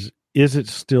for is it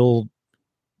still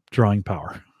drawing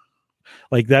power?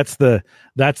 Like that's the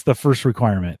first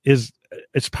requirement. Is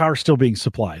power still being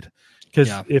supplied? Because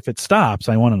if it stops,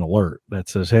 I want an alert that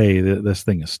says, hey, this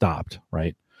thing is stopped,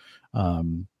 right?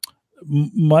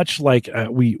 Much like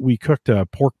we cooked a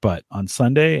pork butt on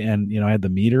Sunday, and I had the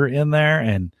meter in there,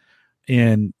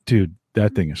 and dude,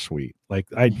 that thing is sweet. Like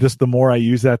the more I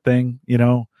use that thing,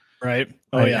 right?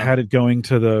 I had it going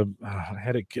to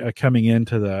coming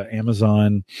into the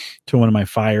Amazon to one of my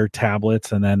Fire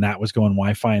tablets, and then that was going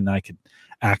Wi-Fi, and I could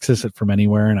access it from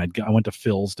anywhere. And I went to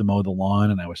Phil's to mow the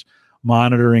lawn, and I was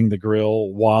monitoring the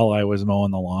grill while I was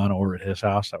mowing the lawn over at his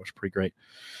house. That was pretty great.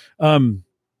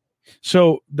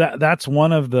 So that's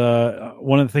one of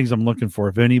the things I'm looking for.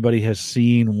 If anybody has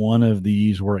seen one of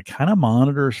these where it kind of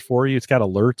monitors for you, it's got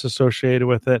alerts associated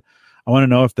with it. I want to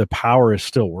know if the power is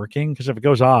still working, because if it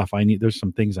goes off, there's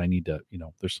some things I need to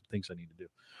do.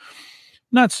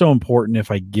 Not so important if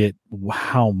I get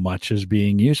how much is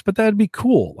being used, but that'd be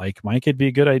cool. Like, Mike, it'd be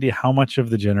a good idea how much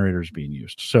of the generator is being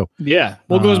used. So yeah,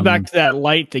 well, it goes back to that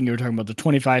light thing you were talking about, the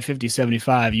 25, 50,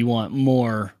 75. You want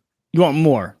more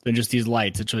than just these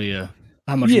lights that show you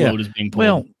how much load is being pulled.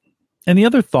 Well, and the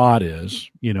other thought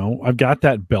is, I've got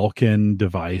that Belkin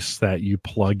device that you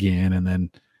plug in, and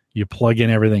then You plug in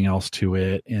everything else to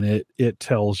it, and it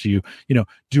tells you,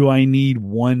 do I need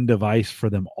one device for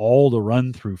them all to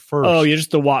run through first? Oh, you're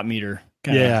just the watt meter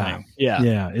kind of thing. Yeah.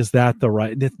 Yeah. Is that the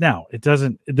right? Now, it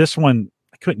doesn't, this one,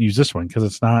 I couldn't use this one because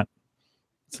it's not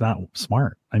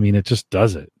smart. I mean, it just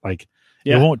does it. Like,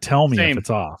 it won't tell me if it's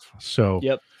off. So,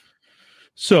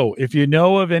 So if you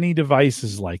know of any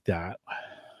devices like that,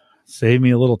 save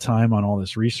me a little time on all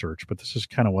this research, but this is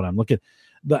kind of what I'm looking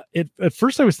at. At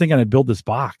first I was thinking I'd build this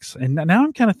box, and now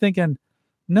I'm kind of thinking,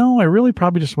 no, I really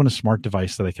probably just want a smart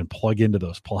device that I can plug into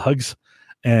those plugs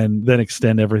and then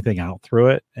extend everything out through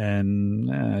it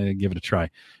and give it a try.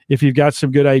 If you've got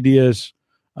some good ideas,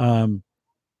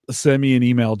 send me an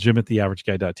email,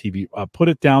 jim@theaverageguy.tv. Put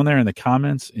it down there in the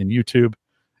comments in YouTube,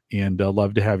 and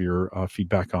love to have your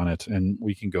feedback on it. And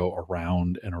we can go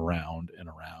around and around and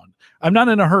around. I'm not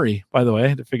in a hurry, by the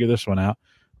way, to figure this one out,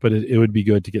 but it would be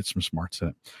good to get some smarts in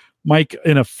it. Mike,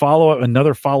 in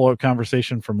another follow-up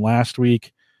conversation from last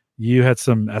week, you had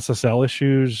some SSL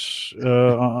issues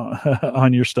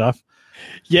on your stuff.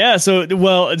 Yeah. So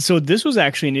this was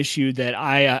actually an issue that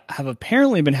I have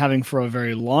apparently been having for a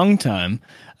very long time.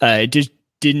 It just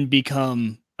didn't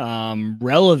become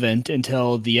relevant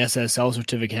until the SSL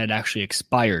certificate had actually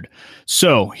expired.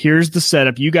 So here's the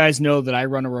setup. You guys know that I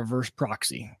run a reverse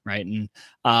proxy, right? And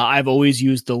I've always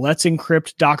used the Let's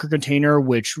Encrypt Docker container,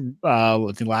 which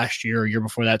last year or year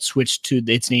before that switched to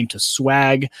its name to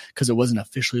Swag because it wasn't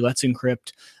officially Let's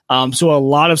Encrypt. So a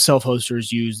lot of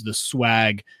self-hosters use the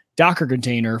Swag Docker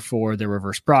container for their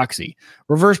reverse proxy.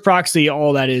 Reverse proxy,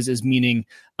 all that is meaning,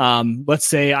 let's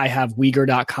say I have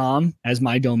Uyghur.com as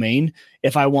my domain.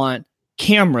 If I want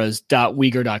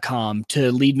cameras.uyghur.com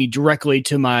to lead me directly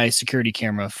to my security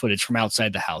camera footage from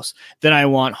outside the house, then I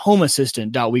want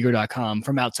homeassistant.uyghur.com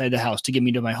from outside the house to get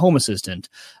me to my home assistant.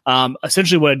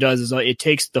 Essentially what it does is it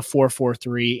takes the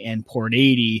 443 and port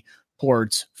 80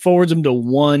 ports, forwards them to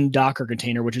one Docker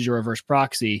container, which is your reverse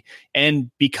proxy.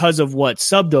 And because of what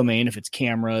subdomain, if it's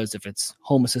cameras, if it's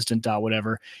home assistant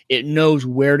whatever, it knows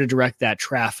where to direct that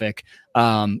traffic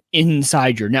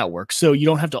inside your network. So you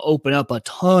don't have to open up a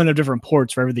ton of different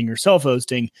ports for everything you're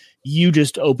self-hosting. You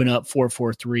just open up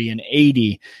 443 and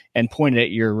 80 and point it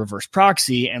at your reverse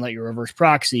proxy and let your reverse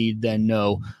proxy then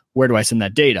know, where do I send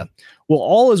that data? Well,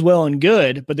 all is well and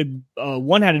good, but the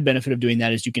one added benefit of doing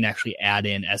that is you can actually add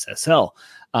in SSL.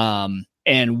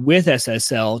 And with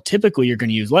SSL, typically you're going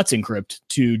to use Let's Encrypt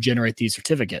to generate these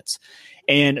certificates.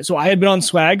 And so I had been on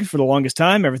Swag for the longest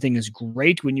time. Everything is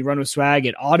great when you run with Swag.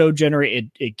 It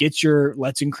auto-generate. It gets your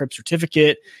Let's Encrypt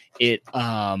certificate. It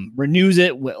renews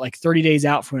it like 30 days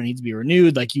out from when it needs to be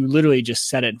renewed. Like you literally just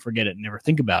set it and forget it and never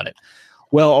think about it.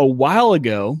 Well, a while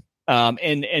ago,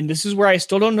 and this is where I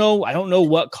still don't know. I don't know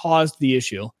what caused the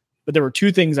issue, but there were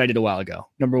two things I did a while ago.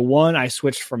 Number one, I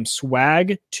switched from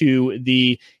Swag to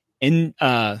the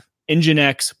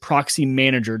Nginx Proxy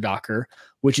Manager Docker,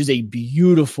 which is a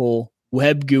beautiful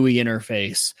web GUI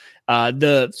interface.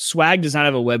 The Swag does not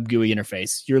have a web GUI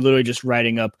interface. You're literally just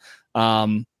writing up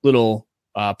little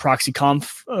proxy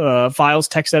conf files,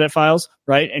 text edit files,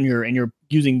 right? And you're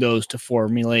using those to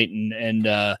formulate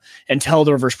and tell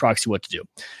the reverse proxy what to do.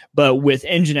 But with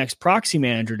Nginx Proxy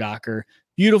Manager Docker,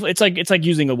 beautiful. It's like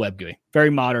using a web GUI. Very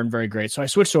modern, very great. So I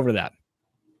switched over to that.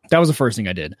 That was the first thing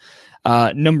I did.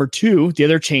 Number two, the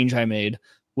other change I made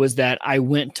was that I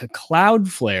went to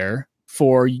Cloudflare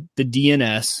for the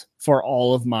DNS for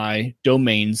all of my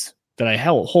domains that I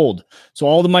hold. So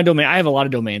all of my domain, I have a lot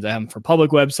of domains. I have them for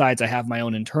public websites. I have my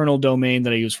own internal domain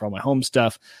that I use for all my home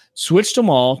stuff. Switched them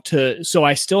all to, so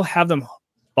I still have them.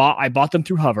 I bought them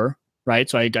through Hover, right?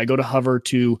 So I go to Hover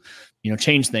to,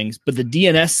 change things. But the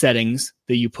DNS settings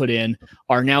that you put in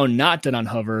are now not done on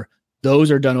Hover.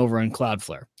 Those are done over in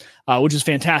Cloudflare, which is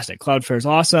fantastic. Cloudflare is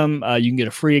awesome. You can get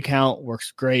a free account,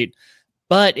 works great.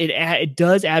 But it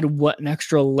does add an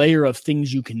extra layer of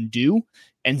things you can do,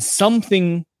 and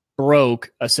something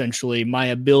broke essentially my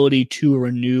ability to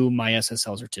renew my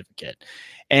SSL certificate.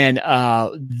 And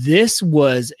this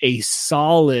was a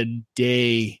solid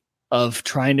day of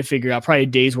trying to figure out, probably a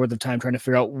day's worth of time trying to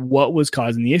figure out what was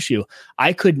causing the issue.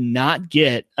 I could not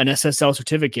get an SSL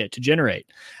certificate to generate.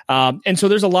 And so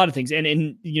there's a lot of things. And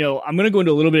I'm going to go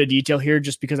into a little bit of detail here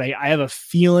just because I have a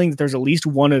feeling that there's at least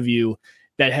one of you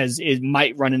that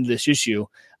might run into this issue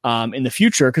in the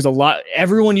future, because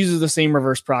everyone uses the same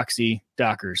reverse proxy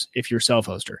Dockers if you're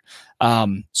self-hoster.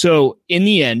 So in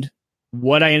the end,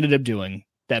 what I ended up doing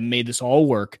that made this all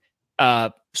work,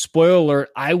 spoiler alert,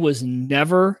 I was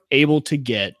never able to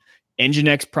get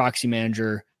Nginx Proxy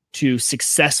Manager to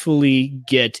successfully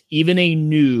get even a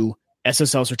new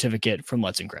SSL certificate from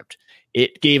Let's Encrypt.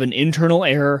 It gave an internal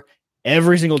error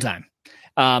every single time.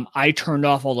 I turned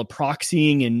off all the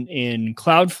proxying in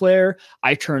Cloudflare.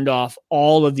 I turned off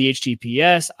all of the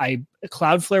HTTPS.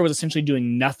 Cloudflare was essentially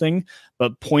doing nothing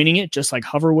but pointing it, just like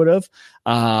Hover would have,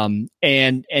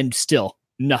 and still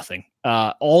nothing.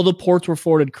 All the ports were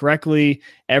forwarded correctly,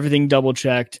 everything double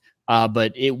checked,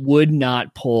 but it would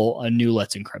not pull a new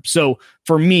Let's Encrypt. So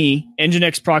for me,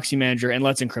 Nginx Proxy Manager and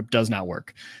Let's Encrypt does not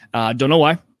work. Don't know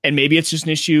why. And maybe it's just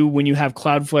an issue when you have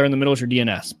Cloudflare in the middle of your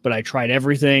DNS, but I tried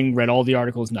everything, read all the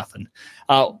articles, nothing.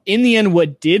 In the end,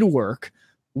 what did work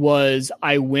was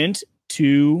I went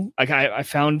to, I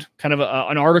found kind of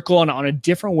an article on a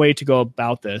different way to go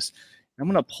about this. I'm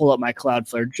going to pull up my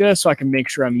Cloudflare just so I can make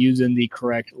sure I'm using the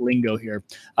correct lingo here.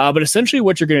 But essentially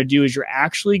what you're going to do is you're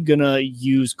actually going to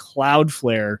use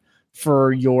Cloudflare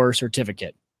for your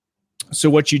certificate. So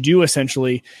what you do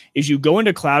essentially is you go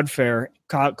into Cloudflare,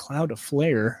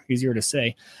 easier to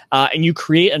say, and you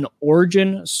create an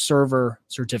origin server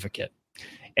certificate.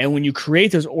 And when you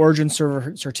create this origin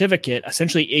server certificate,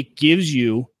 essentially it gives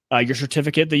you your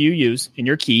certificate that you use and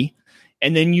your key,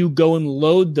 and then you go and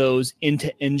load those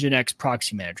into Nginx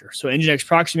Proxy Manager. So Nginx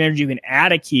Proxy Manager, you can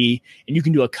add a key and you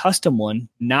can do a custom one,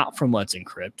 not from Let's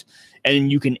Encrypt,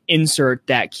 and you can insert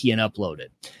that key and upload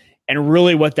it. And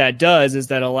really what that does is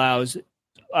that allows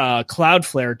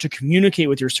Cloudflare to communicate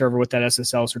with your server with that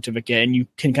SSL certificate, and you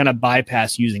can kind of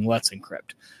bypass using Let's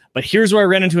Encrypt. But here's where I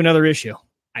ran into another issue.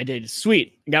 I did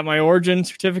sweet. I got my origin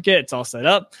certificate. It's all set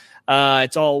up.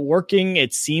 It's all working.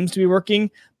 It seems to be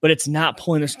working, but it's not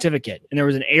pulling the certificate. And there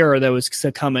was an error that was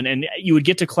coming, and you would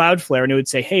get to Cloudflare and it would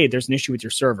say, hey, there's an issue with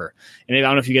your server. And I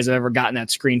don't know if you guys have ever gotten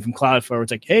that screen from Cloudflare where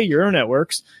it's like, hey, your internet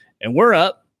works and we're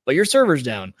up, but your server's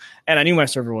down. And I knew my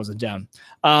server wasn't down.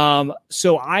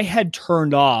 So I had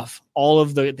turned off all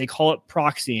of they call it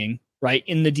proxying, right,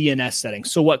 in the DNS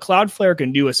settings. So what Cloudflare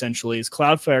can do essentially is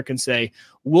Cloudflare can say,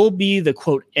 we'll be the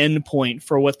quote endpoint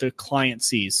for what the client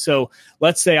sees. So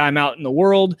let's say I'm out in the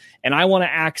world and I want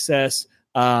to access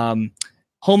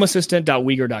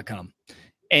homeassistant.uyghur.com.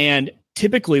 And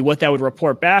typically what that would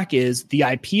report back is the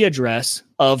IP address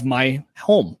of my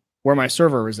home, where my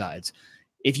server resides.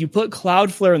 If you put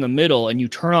Cloudflare in the middle and you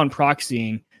turn on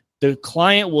proxying, the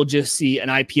client will just see an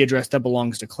IP address that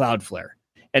belongs to Cloudflare.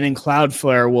 And then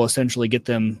Cloudflare will essentially get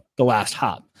them the last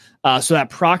hop. So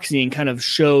that proxying kind of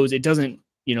shows it doesn't,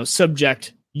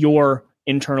 subject your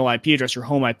internal IP address, your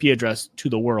home IP address to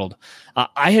the world.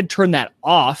 I had turned that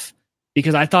off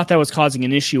because I thought that was causing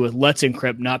an issue with Let's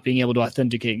Encrypt not being able to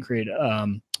authenticate and create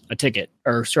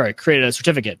create a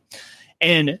certificate.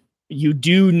 And you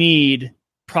do need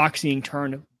proxying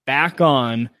turned back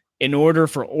on in order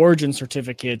for origin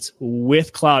certificates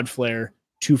with Cloudflare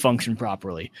to function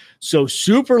properly. So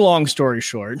super long story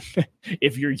short,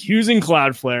 if you're using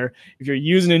Cloudflare, if you're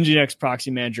using Nginx Proxy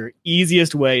Manager,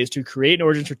 easiest way is to create an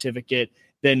origin certificate,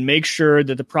 then make sure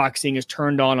that the proxying is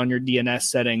turned on your DNS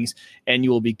settings, and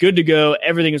you will be good to go.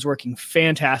 Everything is working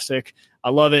fantastic. I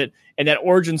love it. And that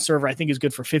origin server, I think, is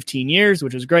good for 15 years,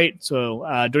 which is great. So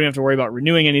don't have to worry about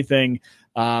renewing anything.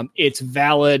 It's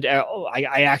valid.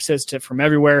 I accessed it from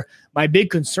everywhere. My big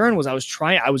concern was I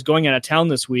was going out of town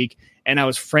this week, and I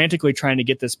was frantically trying to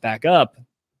get this back up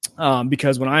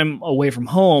because when I'm away from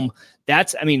home,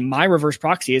 my reverse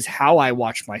proxy is how I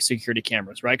watch my security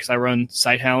cameras, right? Because I run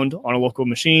SiteHound on a local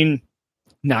machine,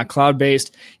 not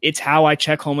cloud-based. It's how I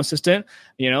check Home Assistant.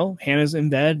 Hannah's in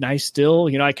bed, and I still,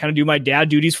 I kind of do my dad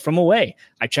duties from away.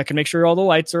 I check and make sure all the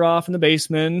lights are off in the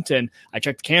basement, and I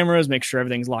check the cameras, make sure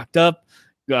everything's locked up,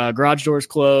 garage doors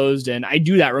closed, and I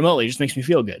do that remotely. It just makes me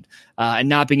feel good. And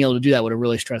not being able to do that would have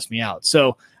really stressed me out.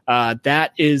 So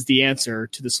that is the answer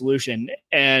to the solution.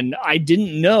 And I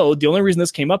didn't know. The only reason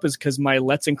this came up is because my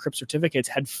Let's Encrypt certificates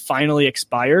had finally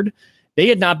expired. They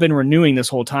had not been renewing this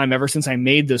whole time ever since I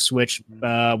made the switch,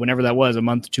 whenever that was,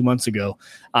 2 months ago.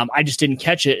 I just didn't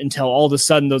catch it until all of a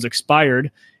sudden those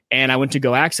expired, and I went to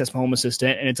go access my Home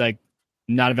Assistant, and it's like,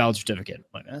 not a valid certificate.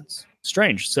 Like, that's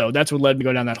strange. So that's what led me to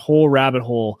go down that whole rabbit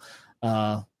hole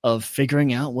of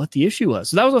figuring out what the issue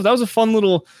was. So that was a fun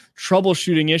little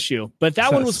troubleshooting issue, but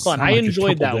that one was fun. I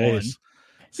enjoyed that one.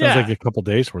 Sounds like a couple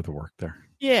days worth of work there.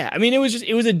 Yeah. I mean, it was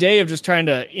a day of just trying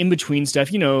to in between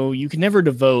stuff. You can never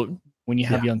devote when you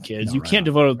have young kids. You can't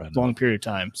devote a long period of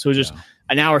time. So just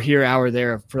an hour here, hour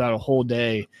there for that a whole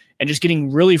day, and just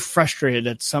getting really frustrated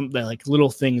that like little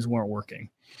things weren't working.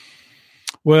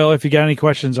 Well, if you got any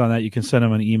questions on that, you can send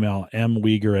them an email,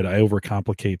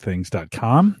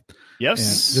 mweiger@iovercomplicatethings.com.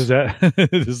 Yes. And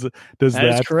does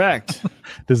that is correct.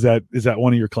 Is that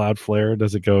one of your Cloudflare?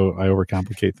 Does it go I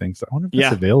overcomplicate things? I wonder if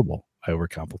it's available. I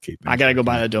overcomplicate things. I gotta go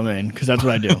buy that domain because that's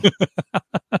what I do.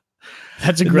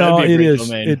 That's a great. No, it is.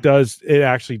 Domain. It does. It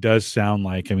actually does sound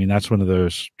like. I mean, that's one of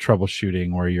those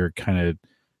troubleshooting where you're kind of,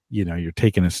 you're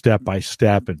taking a step by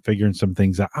step and figuring some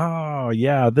things out. Oh,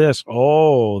 yeah, this.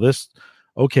 Oh, this.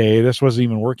 Okay, this wasn't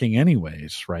even working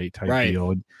anyways, right? Type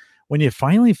deal. And when you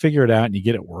finally figure it out and you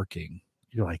get it working,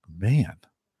 you're like, man,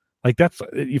 like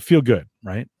you feel good,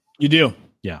 right? You do.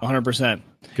 Yeah. 100%.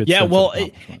 Good. Yeah. Well,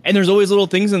 and there's always little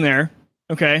things in there.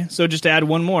 Okay. So just to add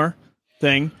one more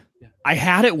thing, I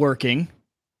had it working,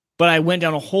 but I went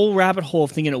down a whole rabbit hole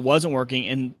of thinking it wasn't working.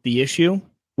 And the issue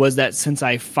was that since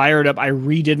I fired up, I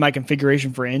redid my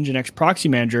configuration for Nginx Proxy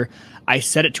Manager. I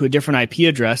set it to a different IP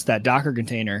address, that Docker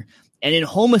container. And in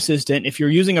Home Assistant, if you're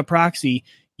using a proxy,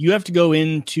 you have to go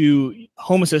into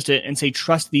Home Assistant and say,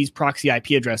 trust these proxy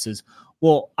IP addresses.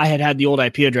 Well, I had the old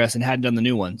IP address and hadn't done the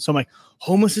new one. So I'm like,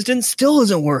 Home Assistant still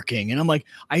isn't working. And I'm like,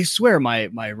 I swear my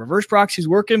reverse proxy is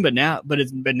working, but now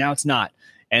it's not.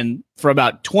 And for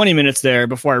about 20 minutes there,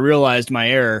 before I realized my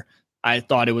error, I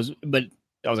thought it was, but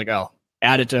I was like, oh,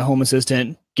 add it to Home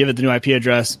Assistant, give it the new IP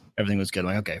address. Everything was good. I'm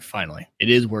like, okay, finally, it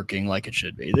is working like it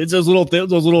should be. It's those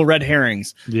little red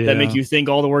herrings that make you think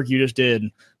all the work you just did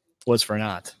was for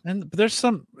naught. And there's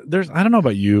I don't know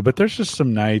about you, but there's just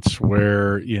some nights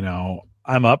where,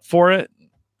 I'm up for it.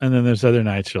 And then there's other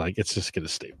nights you're like, it's just going to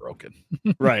stay broken.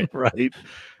 Right. Right.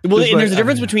 Well, and there's a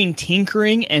difference between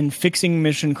tinkering and fixing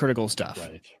mission critical stuff.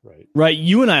 Right.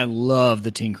 You and I love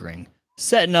the tinkering,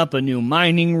 setting up a new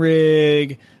mining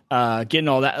rig, getting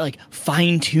all that, like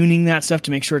fine tuning that stuff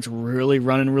to make sure it's really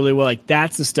running really well. Like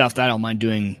that's the stuff that I don't mind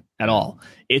doing at all.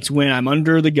 It's when I'm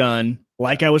under the gun,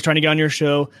 like I was trying to get on your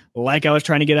show, like I was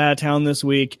trying to get out of town this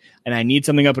week, and I need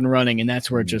something up and running. And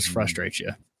that's where it just frustrates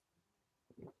you.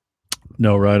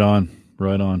 No, right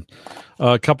on.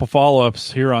 A couple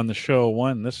follow-ups here on the show.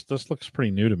 One, this looks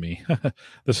pretty new to me.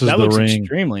 This is the Ring.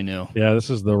 Extremely new. Yeah, this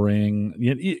is the Ring.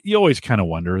 You always kind of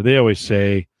wonder. They always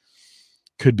say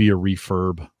could be a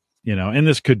refurb, and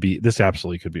this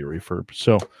absolutely could be a refurb.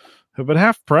 So, but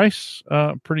half price,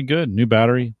 pretty good. New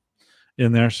battery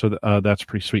in there, so that's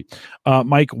pretty sweet.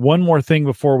 Mike, one more thing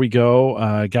before we go.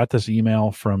 I got this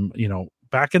email from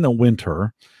back in the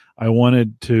winter. I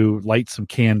wanted to light some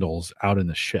candles out in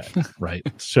the shed, right?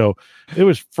 So it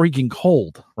was freaking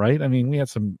cold, right? I mean, we had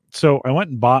so I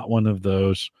went and bought one of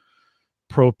those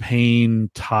propane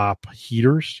top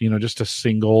heaters, just a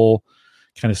single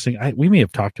kind of thing. We may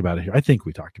have talked about it here. I think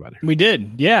we talked about it here. We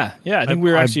did. Yeah. I think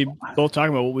we were actually both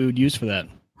talking about what we would use for that.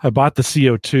 I bought the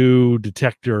CO2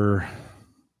 detector.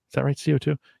 Is that right?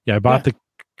 CO2? Yeah, I bought the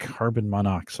carbon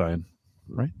monoxide,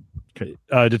 right? Okay.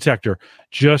 Detector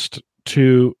just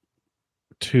to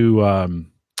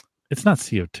it's not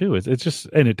CO2. It's just,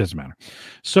 and it doesn't matter.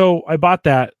 So I bought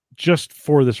that just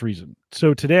for this reason.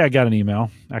 So today I got an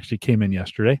email, actually came in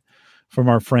yesterday, from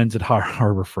our friends at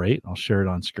Harbor Freight. I'll share it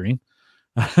on screen.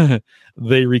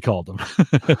 They recalled them.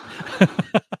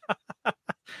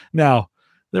 Now,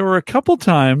 there were a couple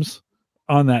times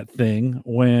on that thing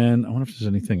when, I wonder if there's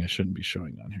anything I shouldn't be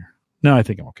showing on here. No, I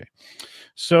think I'm okay.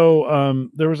 So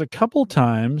there was a couple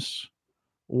times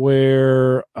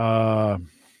where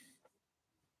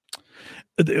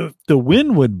the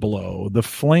wind would blow, the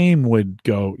flame would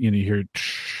go, you hear,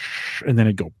 and then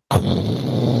it'd go,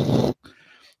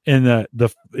 and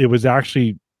it was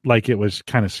actually like, it was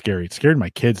kind of scary. It scared my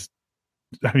kids.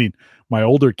 I mean, my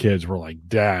older kids were like,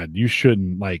 Dad, you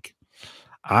shouldn't,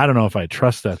 I don't know if I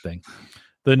trust that thing.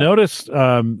 The notice,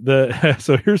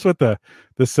 so here's what the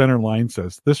center line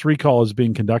says. This recall is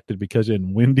being conducted because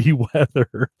in windy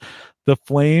weather, the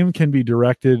flame can be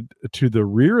directed to the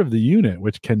rear of the unit,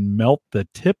 which can melt the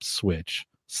tip switch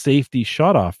safety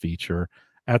shutoff feature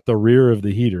at the rear of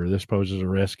the heater. This poses a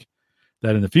risk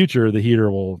that in the future, the heater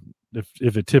will,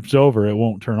 if it tips over, it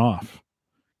won't turn off,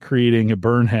 creating a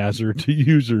burn hazard to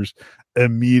users.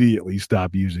 Immediately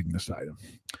stop using this item.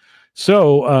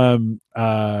 So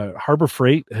Harbor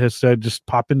Freight has said just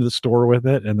pop into the store with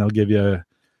it and they'll give you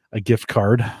a gift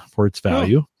card for its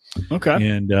value. Oh, okay.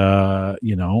 And, now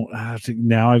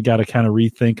I've got to kind of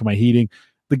rethink my heating.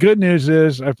 The good news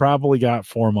is I've probably got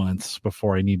 4 months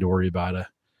before I need to worry about a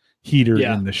heater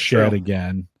in the shed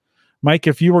again. Mike,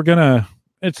 if you were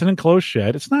it's an enclosed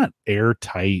shed. It's not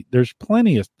airtight. There's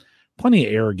plenty of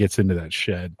air gets into that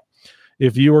shed.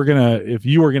 If you were gonna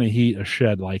heat a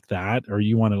shed like that, or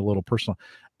you wanted a little personal,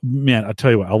 man, I'll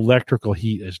tell you what, electrical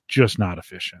heat is just not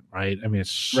efficient, right? I mean, it's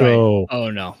so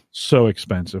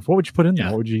expensive. What would you put in there?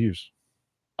 What would you use?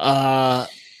 The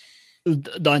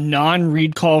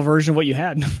non-read call version of what you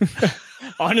had.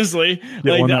 Honestly,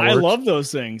 I love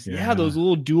those things. Yeah, those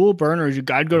little dual burners.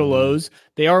 I'd go to Lowe's.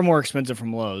 They are more expensive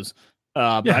from Lowe's,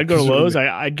 But Yeah, I'd go to 'cause they're Lowe's. really-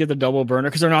 I'd get the double burner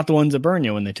because they're not the ones that burn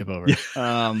you when they tip over.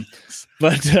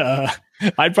 But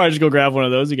I'd probably just go grab one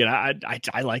of those again.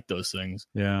 I like those things.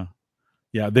 Yeah.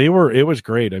 It was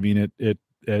great. I mean, it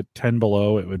at 10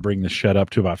 below, it would bring the shed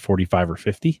up to about 45 or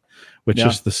 50, which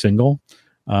is the single.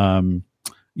 So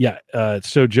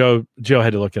Joe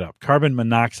had to look it up. Carbon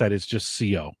monoxide is just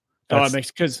CO. It makes,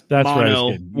 because that's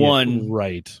mono one,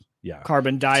 right. Yeah.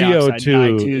 Carbon dioxide,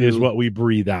 CO2 is what we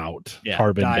breathe out. Yeah,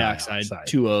 carbon dioxide,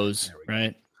 2 O's,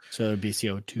 right? So it'd be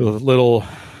CO2.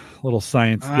 Little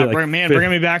science.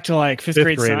 Bringing me back to like fifth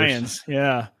grade science.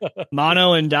 Yeah.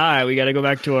 Mono and di. We got to go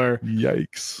back to our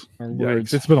Yikes.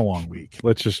 It's been a long week.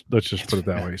 Let's just put it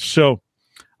that way. So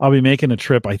I'll be making a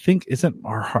trip. I think I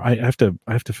have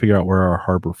to figure out where our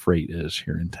Harbor Freight is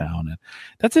here in town. And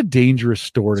that's a dangerous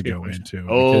store to go into.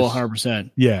 Oh,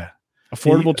 100%. Yeah.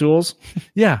 Affordable tools.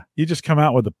 Yeah. You just come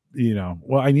out with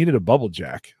I needed a bubble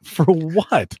jack. For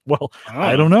what? Well,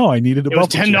 I don't know. I needed a bubble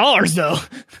jack. It was $10 though.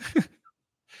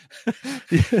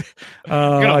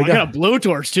 I got a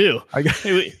blowtorch too.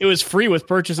 It was free with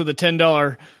purchase of the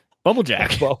 $10 bubble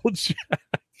jack.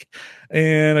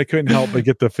 And I couldn't help but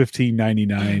get the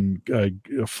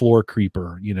 $15.99 floor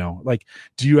creeper.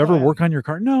 Do you ever work on your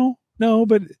car? No,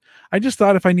 but I just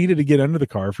thought if I needed to get under the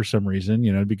car for some reason,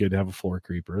 it'd be good to have a floor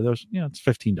creeper. Those, it's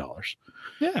 $15.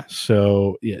 Yeah.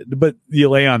 So but you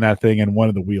lay on that thing and one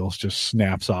of the wheels just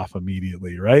snaps off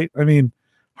immediately, right? I mean,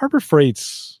 Harbor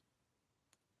Freight's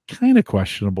kind of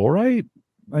questionable, right?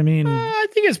 I mean, I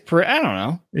think it's I don't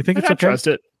know. You think it's okay? I trust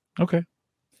it. Okay.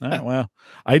 Well,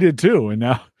 I did too, and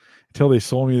now until they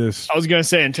sold me this, I was gonna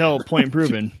say until point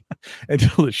proven,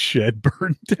 until the shed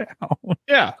burned down.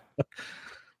 Yeah.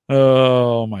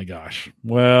 Oh my gosh.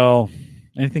 Well,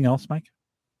 anything else, Mike?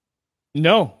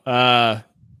 No. No.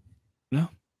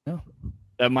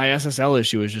 That my SSL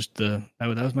issue was just that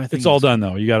was my thing. It's all done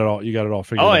though. You got it all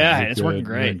figured out. Oh yeah, it's working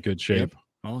great. You're in good shape. Yep.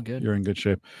 All good. You're in good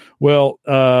shape. Well,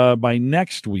 by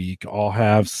next week, I'll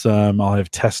have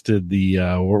tested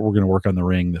we're going to work on the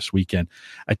ring this weekend.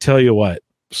 I tell you what,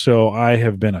 so I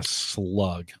have been a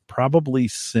slug probably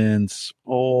since,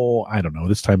 I don't know,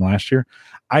 this time last year.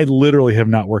 I literally have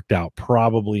not worked out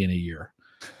probably in a year.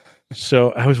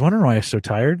 So I was wondering why I was so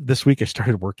tired. This week I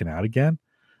started working out again.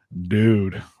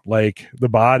 Dude, like the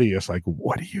body is like,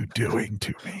 what are you doing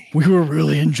to me? We were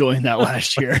really enjoying that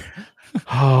last year.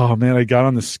 Oh man, I got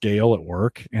on the scale at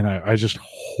work and I just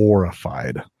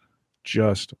horrified.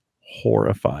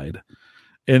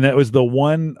 And that was the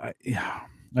one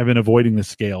I've been avoiding the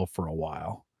scale for a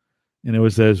while. And it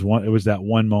was that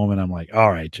one moment I'm like,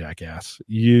 all right, jackass,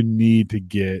 you need to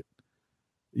get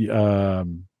this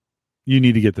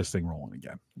thing rolling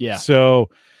again. Yeah. So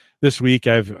this week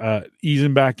I've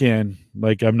easing back in.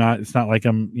 Like it's not like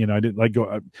I'm, I didn't like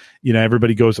go,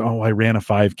 everybody goes, oh, I ran a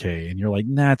 5K. And you're like,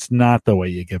 that's not the way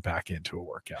you get back into a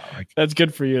workout. Like, that's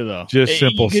good for you though. Just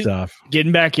simple stuff.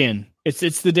 Getting back in.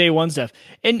 It's the day one stuff.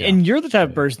 And you're the type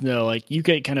of person though, like you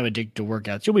get kind of addicted to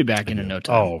workouts. You'll be back in no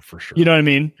time. Oh, for sure. You know what I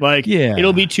mean? Like, yeah,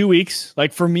 it'll be 2 weeks.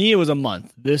 Like for me, it was a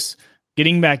month. This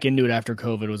getting back into it after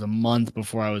COVID was a month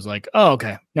before I was like, oh,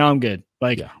 okay, now I'm good.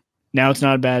 Like now it's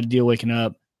not a bad deal waking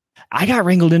up. I got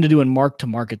wrangled into doing mark to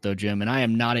market though, Jim, and I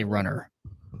am not a runner.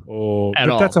 Oh, at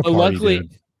all. That's a party, luckily,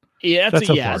 dude. Yeah, that's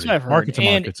what I've heard. Market to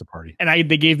market's a party. And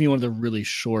they gave me one of the really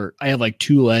short. I have like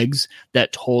 2 legs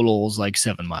that totals like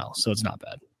 7 miles, so it's not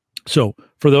bad. So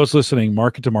for those listening,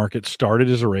 market to market started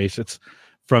as a race. It's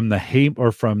from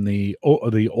the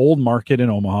old market in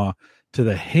Omaha to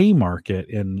the Haymarket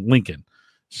in Lincoln.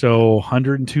 So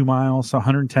 102 miles,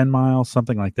 110 miles,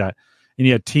 something like that. And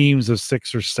you had teams of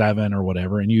 6 or 7 or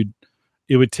whatever, and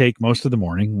it would take most of the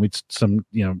morning.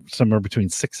 Somewhere between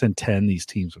 6 and 10, these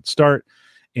teams would start,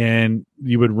 and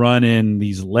you would run in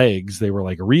these legs. They were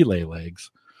like relay legs,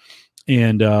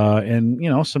 and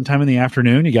sometime in the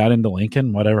afternoon, you got into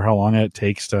Lincoln, whatever, how long it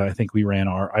takes to. I think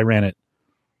I ran it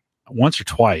once or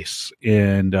twice,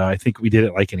 and I think we did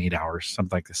it like in 8 hours,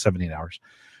 something like 7-8 hours.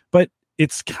 But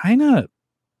it's kind of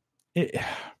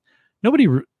nobody.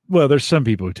 Well, there's some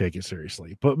people who take it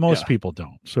seriously, but most people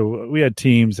don't. So we had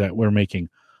teams that were making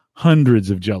hundreds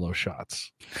of Jell-O shots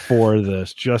for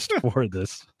this, just for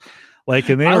this. Like,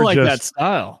 and I like that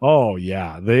style. Oh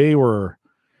yeah, they were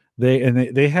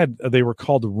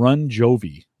called Run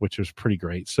Jovi, which was pretty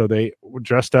great. So they were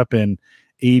dressed up in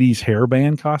 80s hair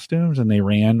band costumes, and they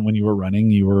ran when you were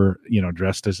running. You were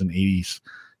dressed as an 80s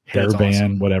hair band,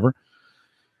 awesome. Whatever,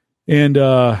 and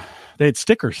they had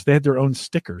stickers. They had their own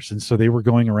stickers. And so they were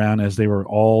going around as they were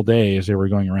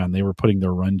going around, they were putting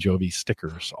their Run Jovi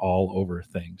stickers all over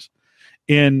things.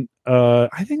 And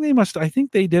I think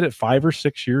they did it 5 or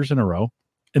 6 years in a row.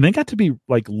 and they got to be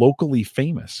like locally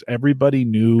famous. Everybody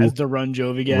knew as the Run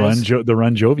Jovi guys. the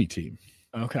Run Jovi team.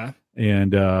 Okay.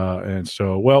 And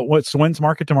so, well, when's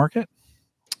market to market?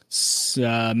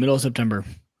 Middle of September.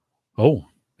 Oh,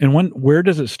 and where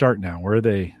does it start now? Where are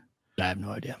they? I have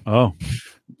no idea. Oh,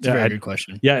 It's a very good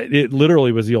question. Yeah, it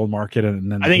literally was the old market,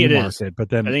 and then I think it market, is. but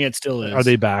then I think it still is. Are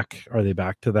they back? Are they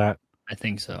back to that? I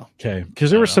think so. Okay,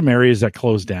 because there were some areas that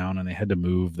closed down, and they had to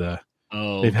move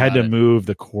they've had to move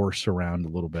the course around a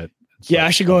little bit. Yeah,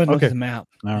 I should go ahead and look at the map.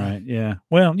 All right. Yeah.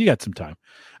 Well, you got some time.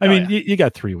 I mean, you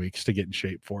got 3 weeks to get in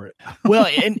shape for it. Well,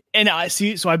 and I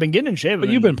see. So I've been getting in shape. But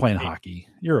you've been playing hockey.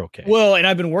 You're okay. Well, and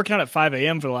I've been working out at 5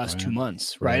 a.m. for the last 2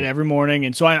 months, right? Every morning.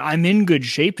 And so I'm in good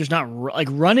shape. There's not like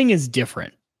running is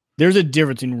different. There's a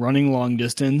difference in running long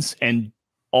distance and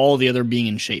all the other being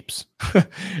in shapes.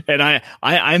 And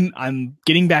I'm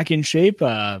getting back in shape,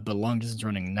 but long distance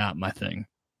running, not my thing.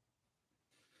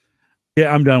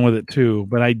 Yeah, I'm done with it too,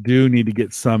 but I do need to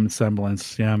get some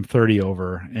semblance. Yeah, I'm 30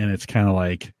 over, and it's kind of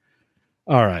like,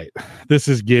 all right, this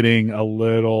is getting a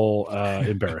little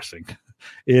embarrassing.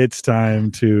 It's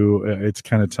kind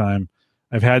of time.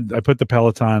 I put the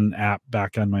Peloton app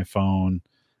back on my phone.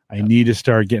 I need to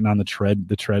start getting on the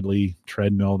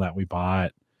treadmill that we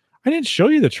bought. I didn't show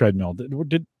you the treadmill. Did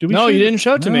we? No, you didn't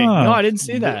show it to me. No, I didn't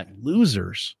see that.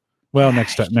 Losers. Well,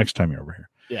 next time you're over here.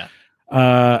 Yeah.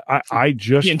 I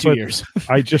just in 2 years.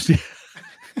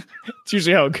 It's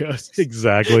usually how it goes.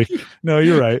 Exactly. No,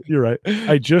 you're right.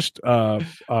 I just I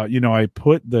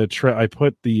put I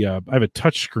have a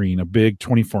touch screen, a big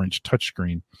 24-inch touch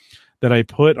screen that I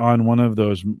put on one of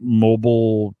those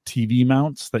mobile TV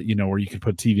mounts that where you can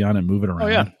put TV on and move it around. Oh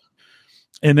yeah.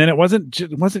 And then it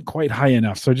wasn't quite high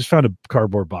enough, so I just found a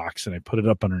cardboard box and I put it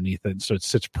up underneath it, so it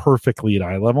sits perfectly at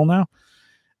eye level now.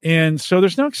 And so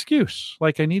there's no excuse.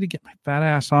 Like I need to get my fat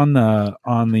ass on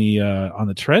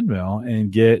the treadmill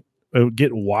and get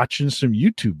watching some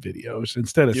YouTube videos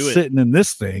instead of sitting in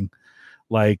this thing.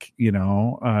 Like,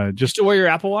 just to wear your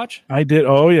Apple Watch. I did.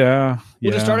 Oh yeah.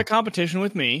 We'll just start a competition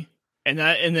with me and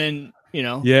then,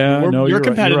 you're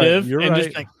competitive. You're and right.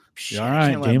 just like, all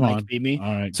right, game on. Beat me.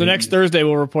 All right. So next Thursday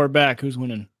we'll report back who's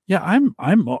winning. Yeah. I'm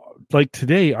like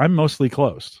today I'm mostly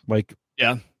closed. Like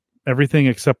everything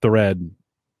except the red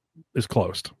is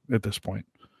closed at this point.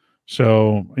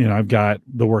 So, I've got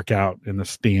the workout and the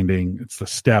standing. It's the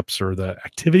steps or the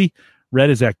activity. Red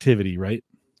is activity, right?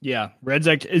 Yeah. Red's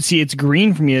see, it's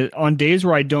green for me on days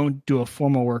where I don't do a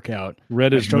formal workout.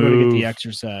 Red is struggle to get the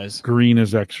exercise. Green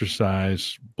is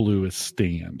exercise. Blue is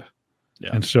stand. Yeah.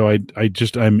 And so I'm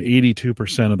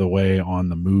 82% of the way on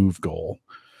the move goal,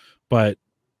 but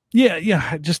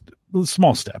just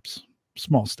small steps.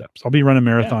 I'll be running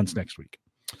marathons next week.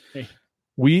 Hey.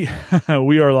 We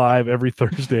are live every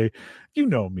Thursday. You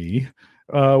know me.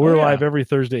 We're live every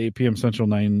Thursday, 8 p.m. Central,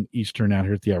 9 Eastern out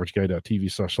here at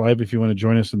theaverageguy.tv/live. If you want to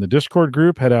join us in the Discord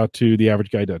group, head out to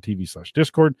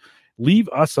theaverageguy.tv/Discord. Leave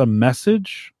us a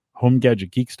message,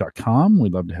 homegadgetgeeks.com.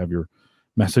 We'd love to have your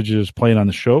messages played on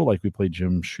the show like we played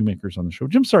Jim Shoemaker's on the show.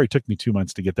 Jim, sorry, it took me 2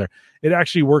 months to get there. It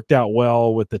actually worked out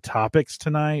well with the topics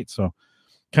tonight, so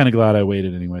kind of glad I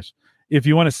waited anyways. If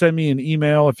you want to send me an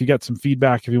email, if you got some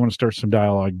feedback, if you want to start some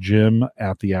dialogue, Jim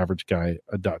at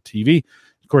theaverageguy.tv.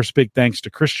 Of course, big thanks to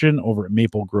Christian over at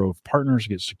Maple Grove Partners.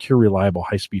 Get secure, reliable,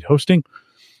 high-speed hosting.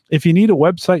 If you need a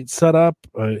website set up,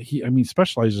 he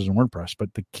specializes in WordPress,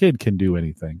 but the kid can do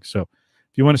anything. So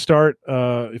if you want to start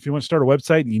a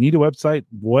website, you need a website,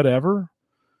 whatever,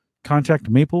 contact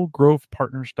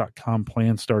maplegrovepartners.com.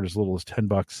 Plans start as little as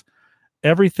 $10.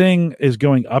 Everything is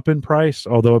going up in price,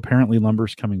 although apparently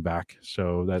lumber's coming back.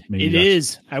 So that maybe it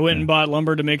is. I went and bought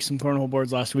lumber to make some cornhole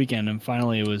boards last weekend, and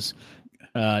finally it was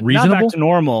reasonable, not back to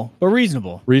normal, but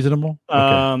reasonable. Reasonable.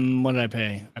 Okay. What did I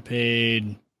pay? I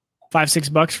paid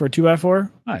 $5-6 for a 2x4. All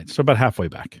right, so about halfway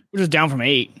back, which is down from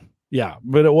 8. Yeah,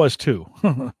 but it was 2.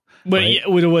 But right?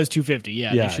 it was 250.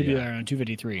 Yeah, they should be around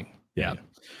 253. Yeah.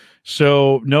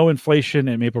 So no inflation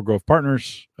at Maple Grove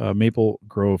Partners,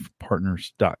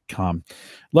 maplegrovepartners.com.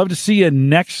 Love to see you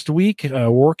next week.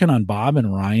 Working on Bob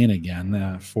and Ryan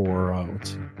again for,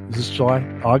 is this July,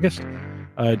 August?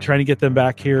 Trying to get them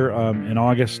back here in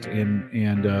August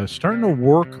and starting to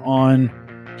work on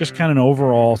just kind of an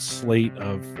overall slate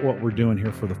of what we're doing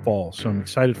here for the fall. So I'm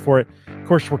excited for it. Of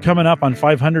course, we're coming up on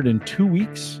 500 in 2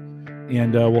 weeks,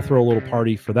 and we'll throw a little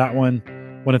party for that one.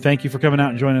 Want to thank you for coming out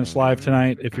and joining us live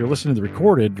tonight. If you're listening to the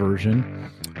recorded version,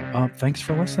 thanks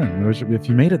for listening. If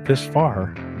you made it this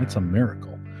far, it's a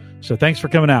miracle. So thanks for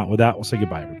coming out. With that, we'll say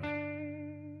goodbye, everybody.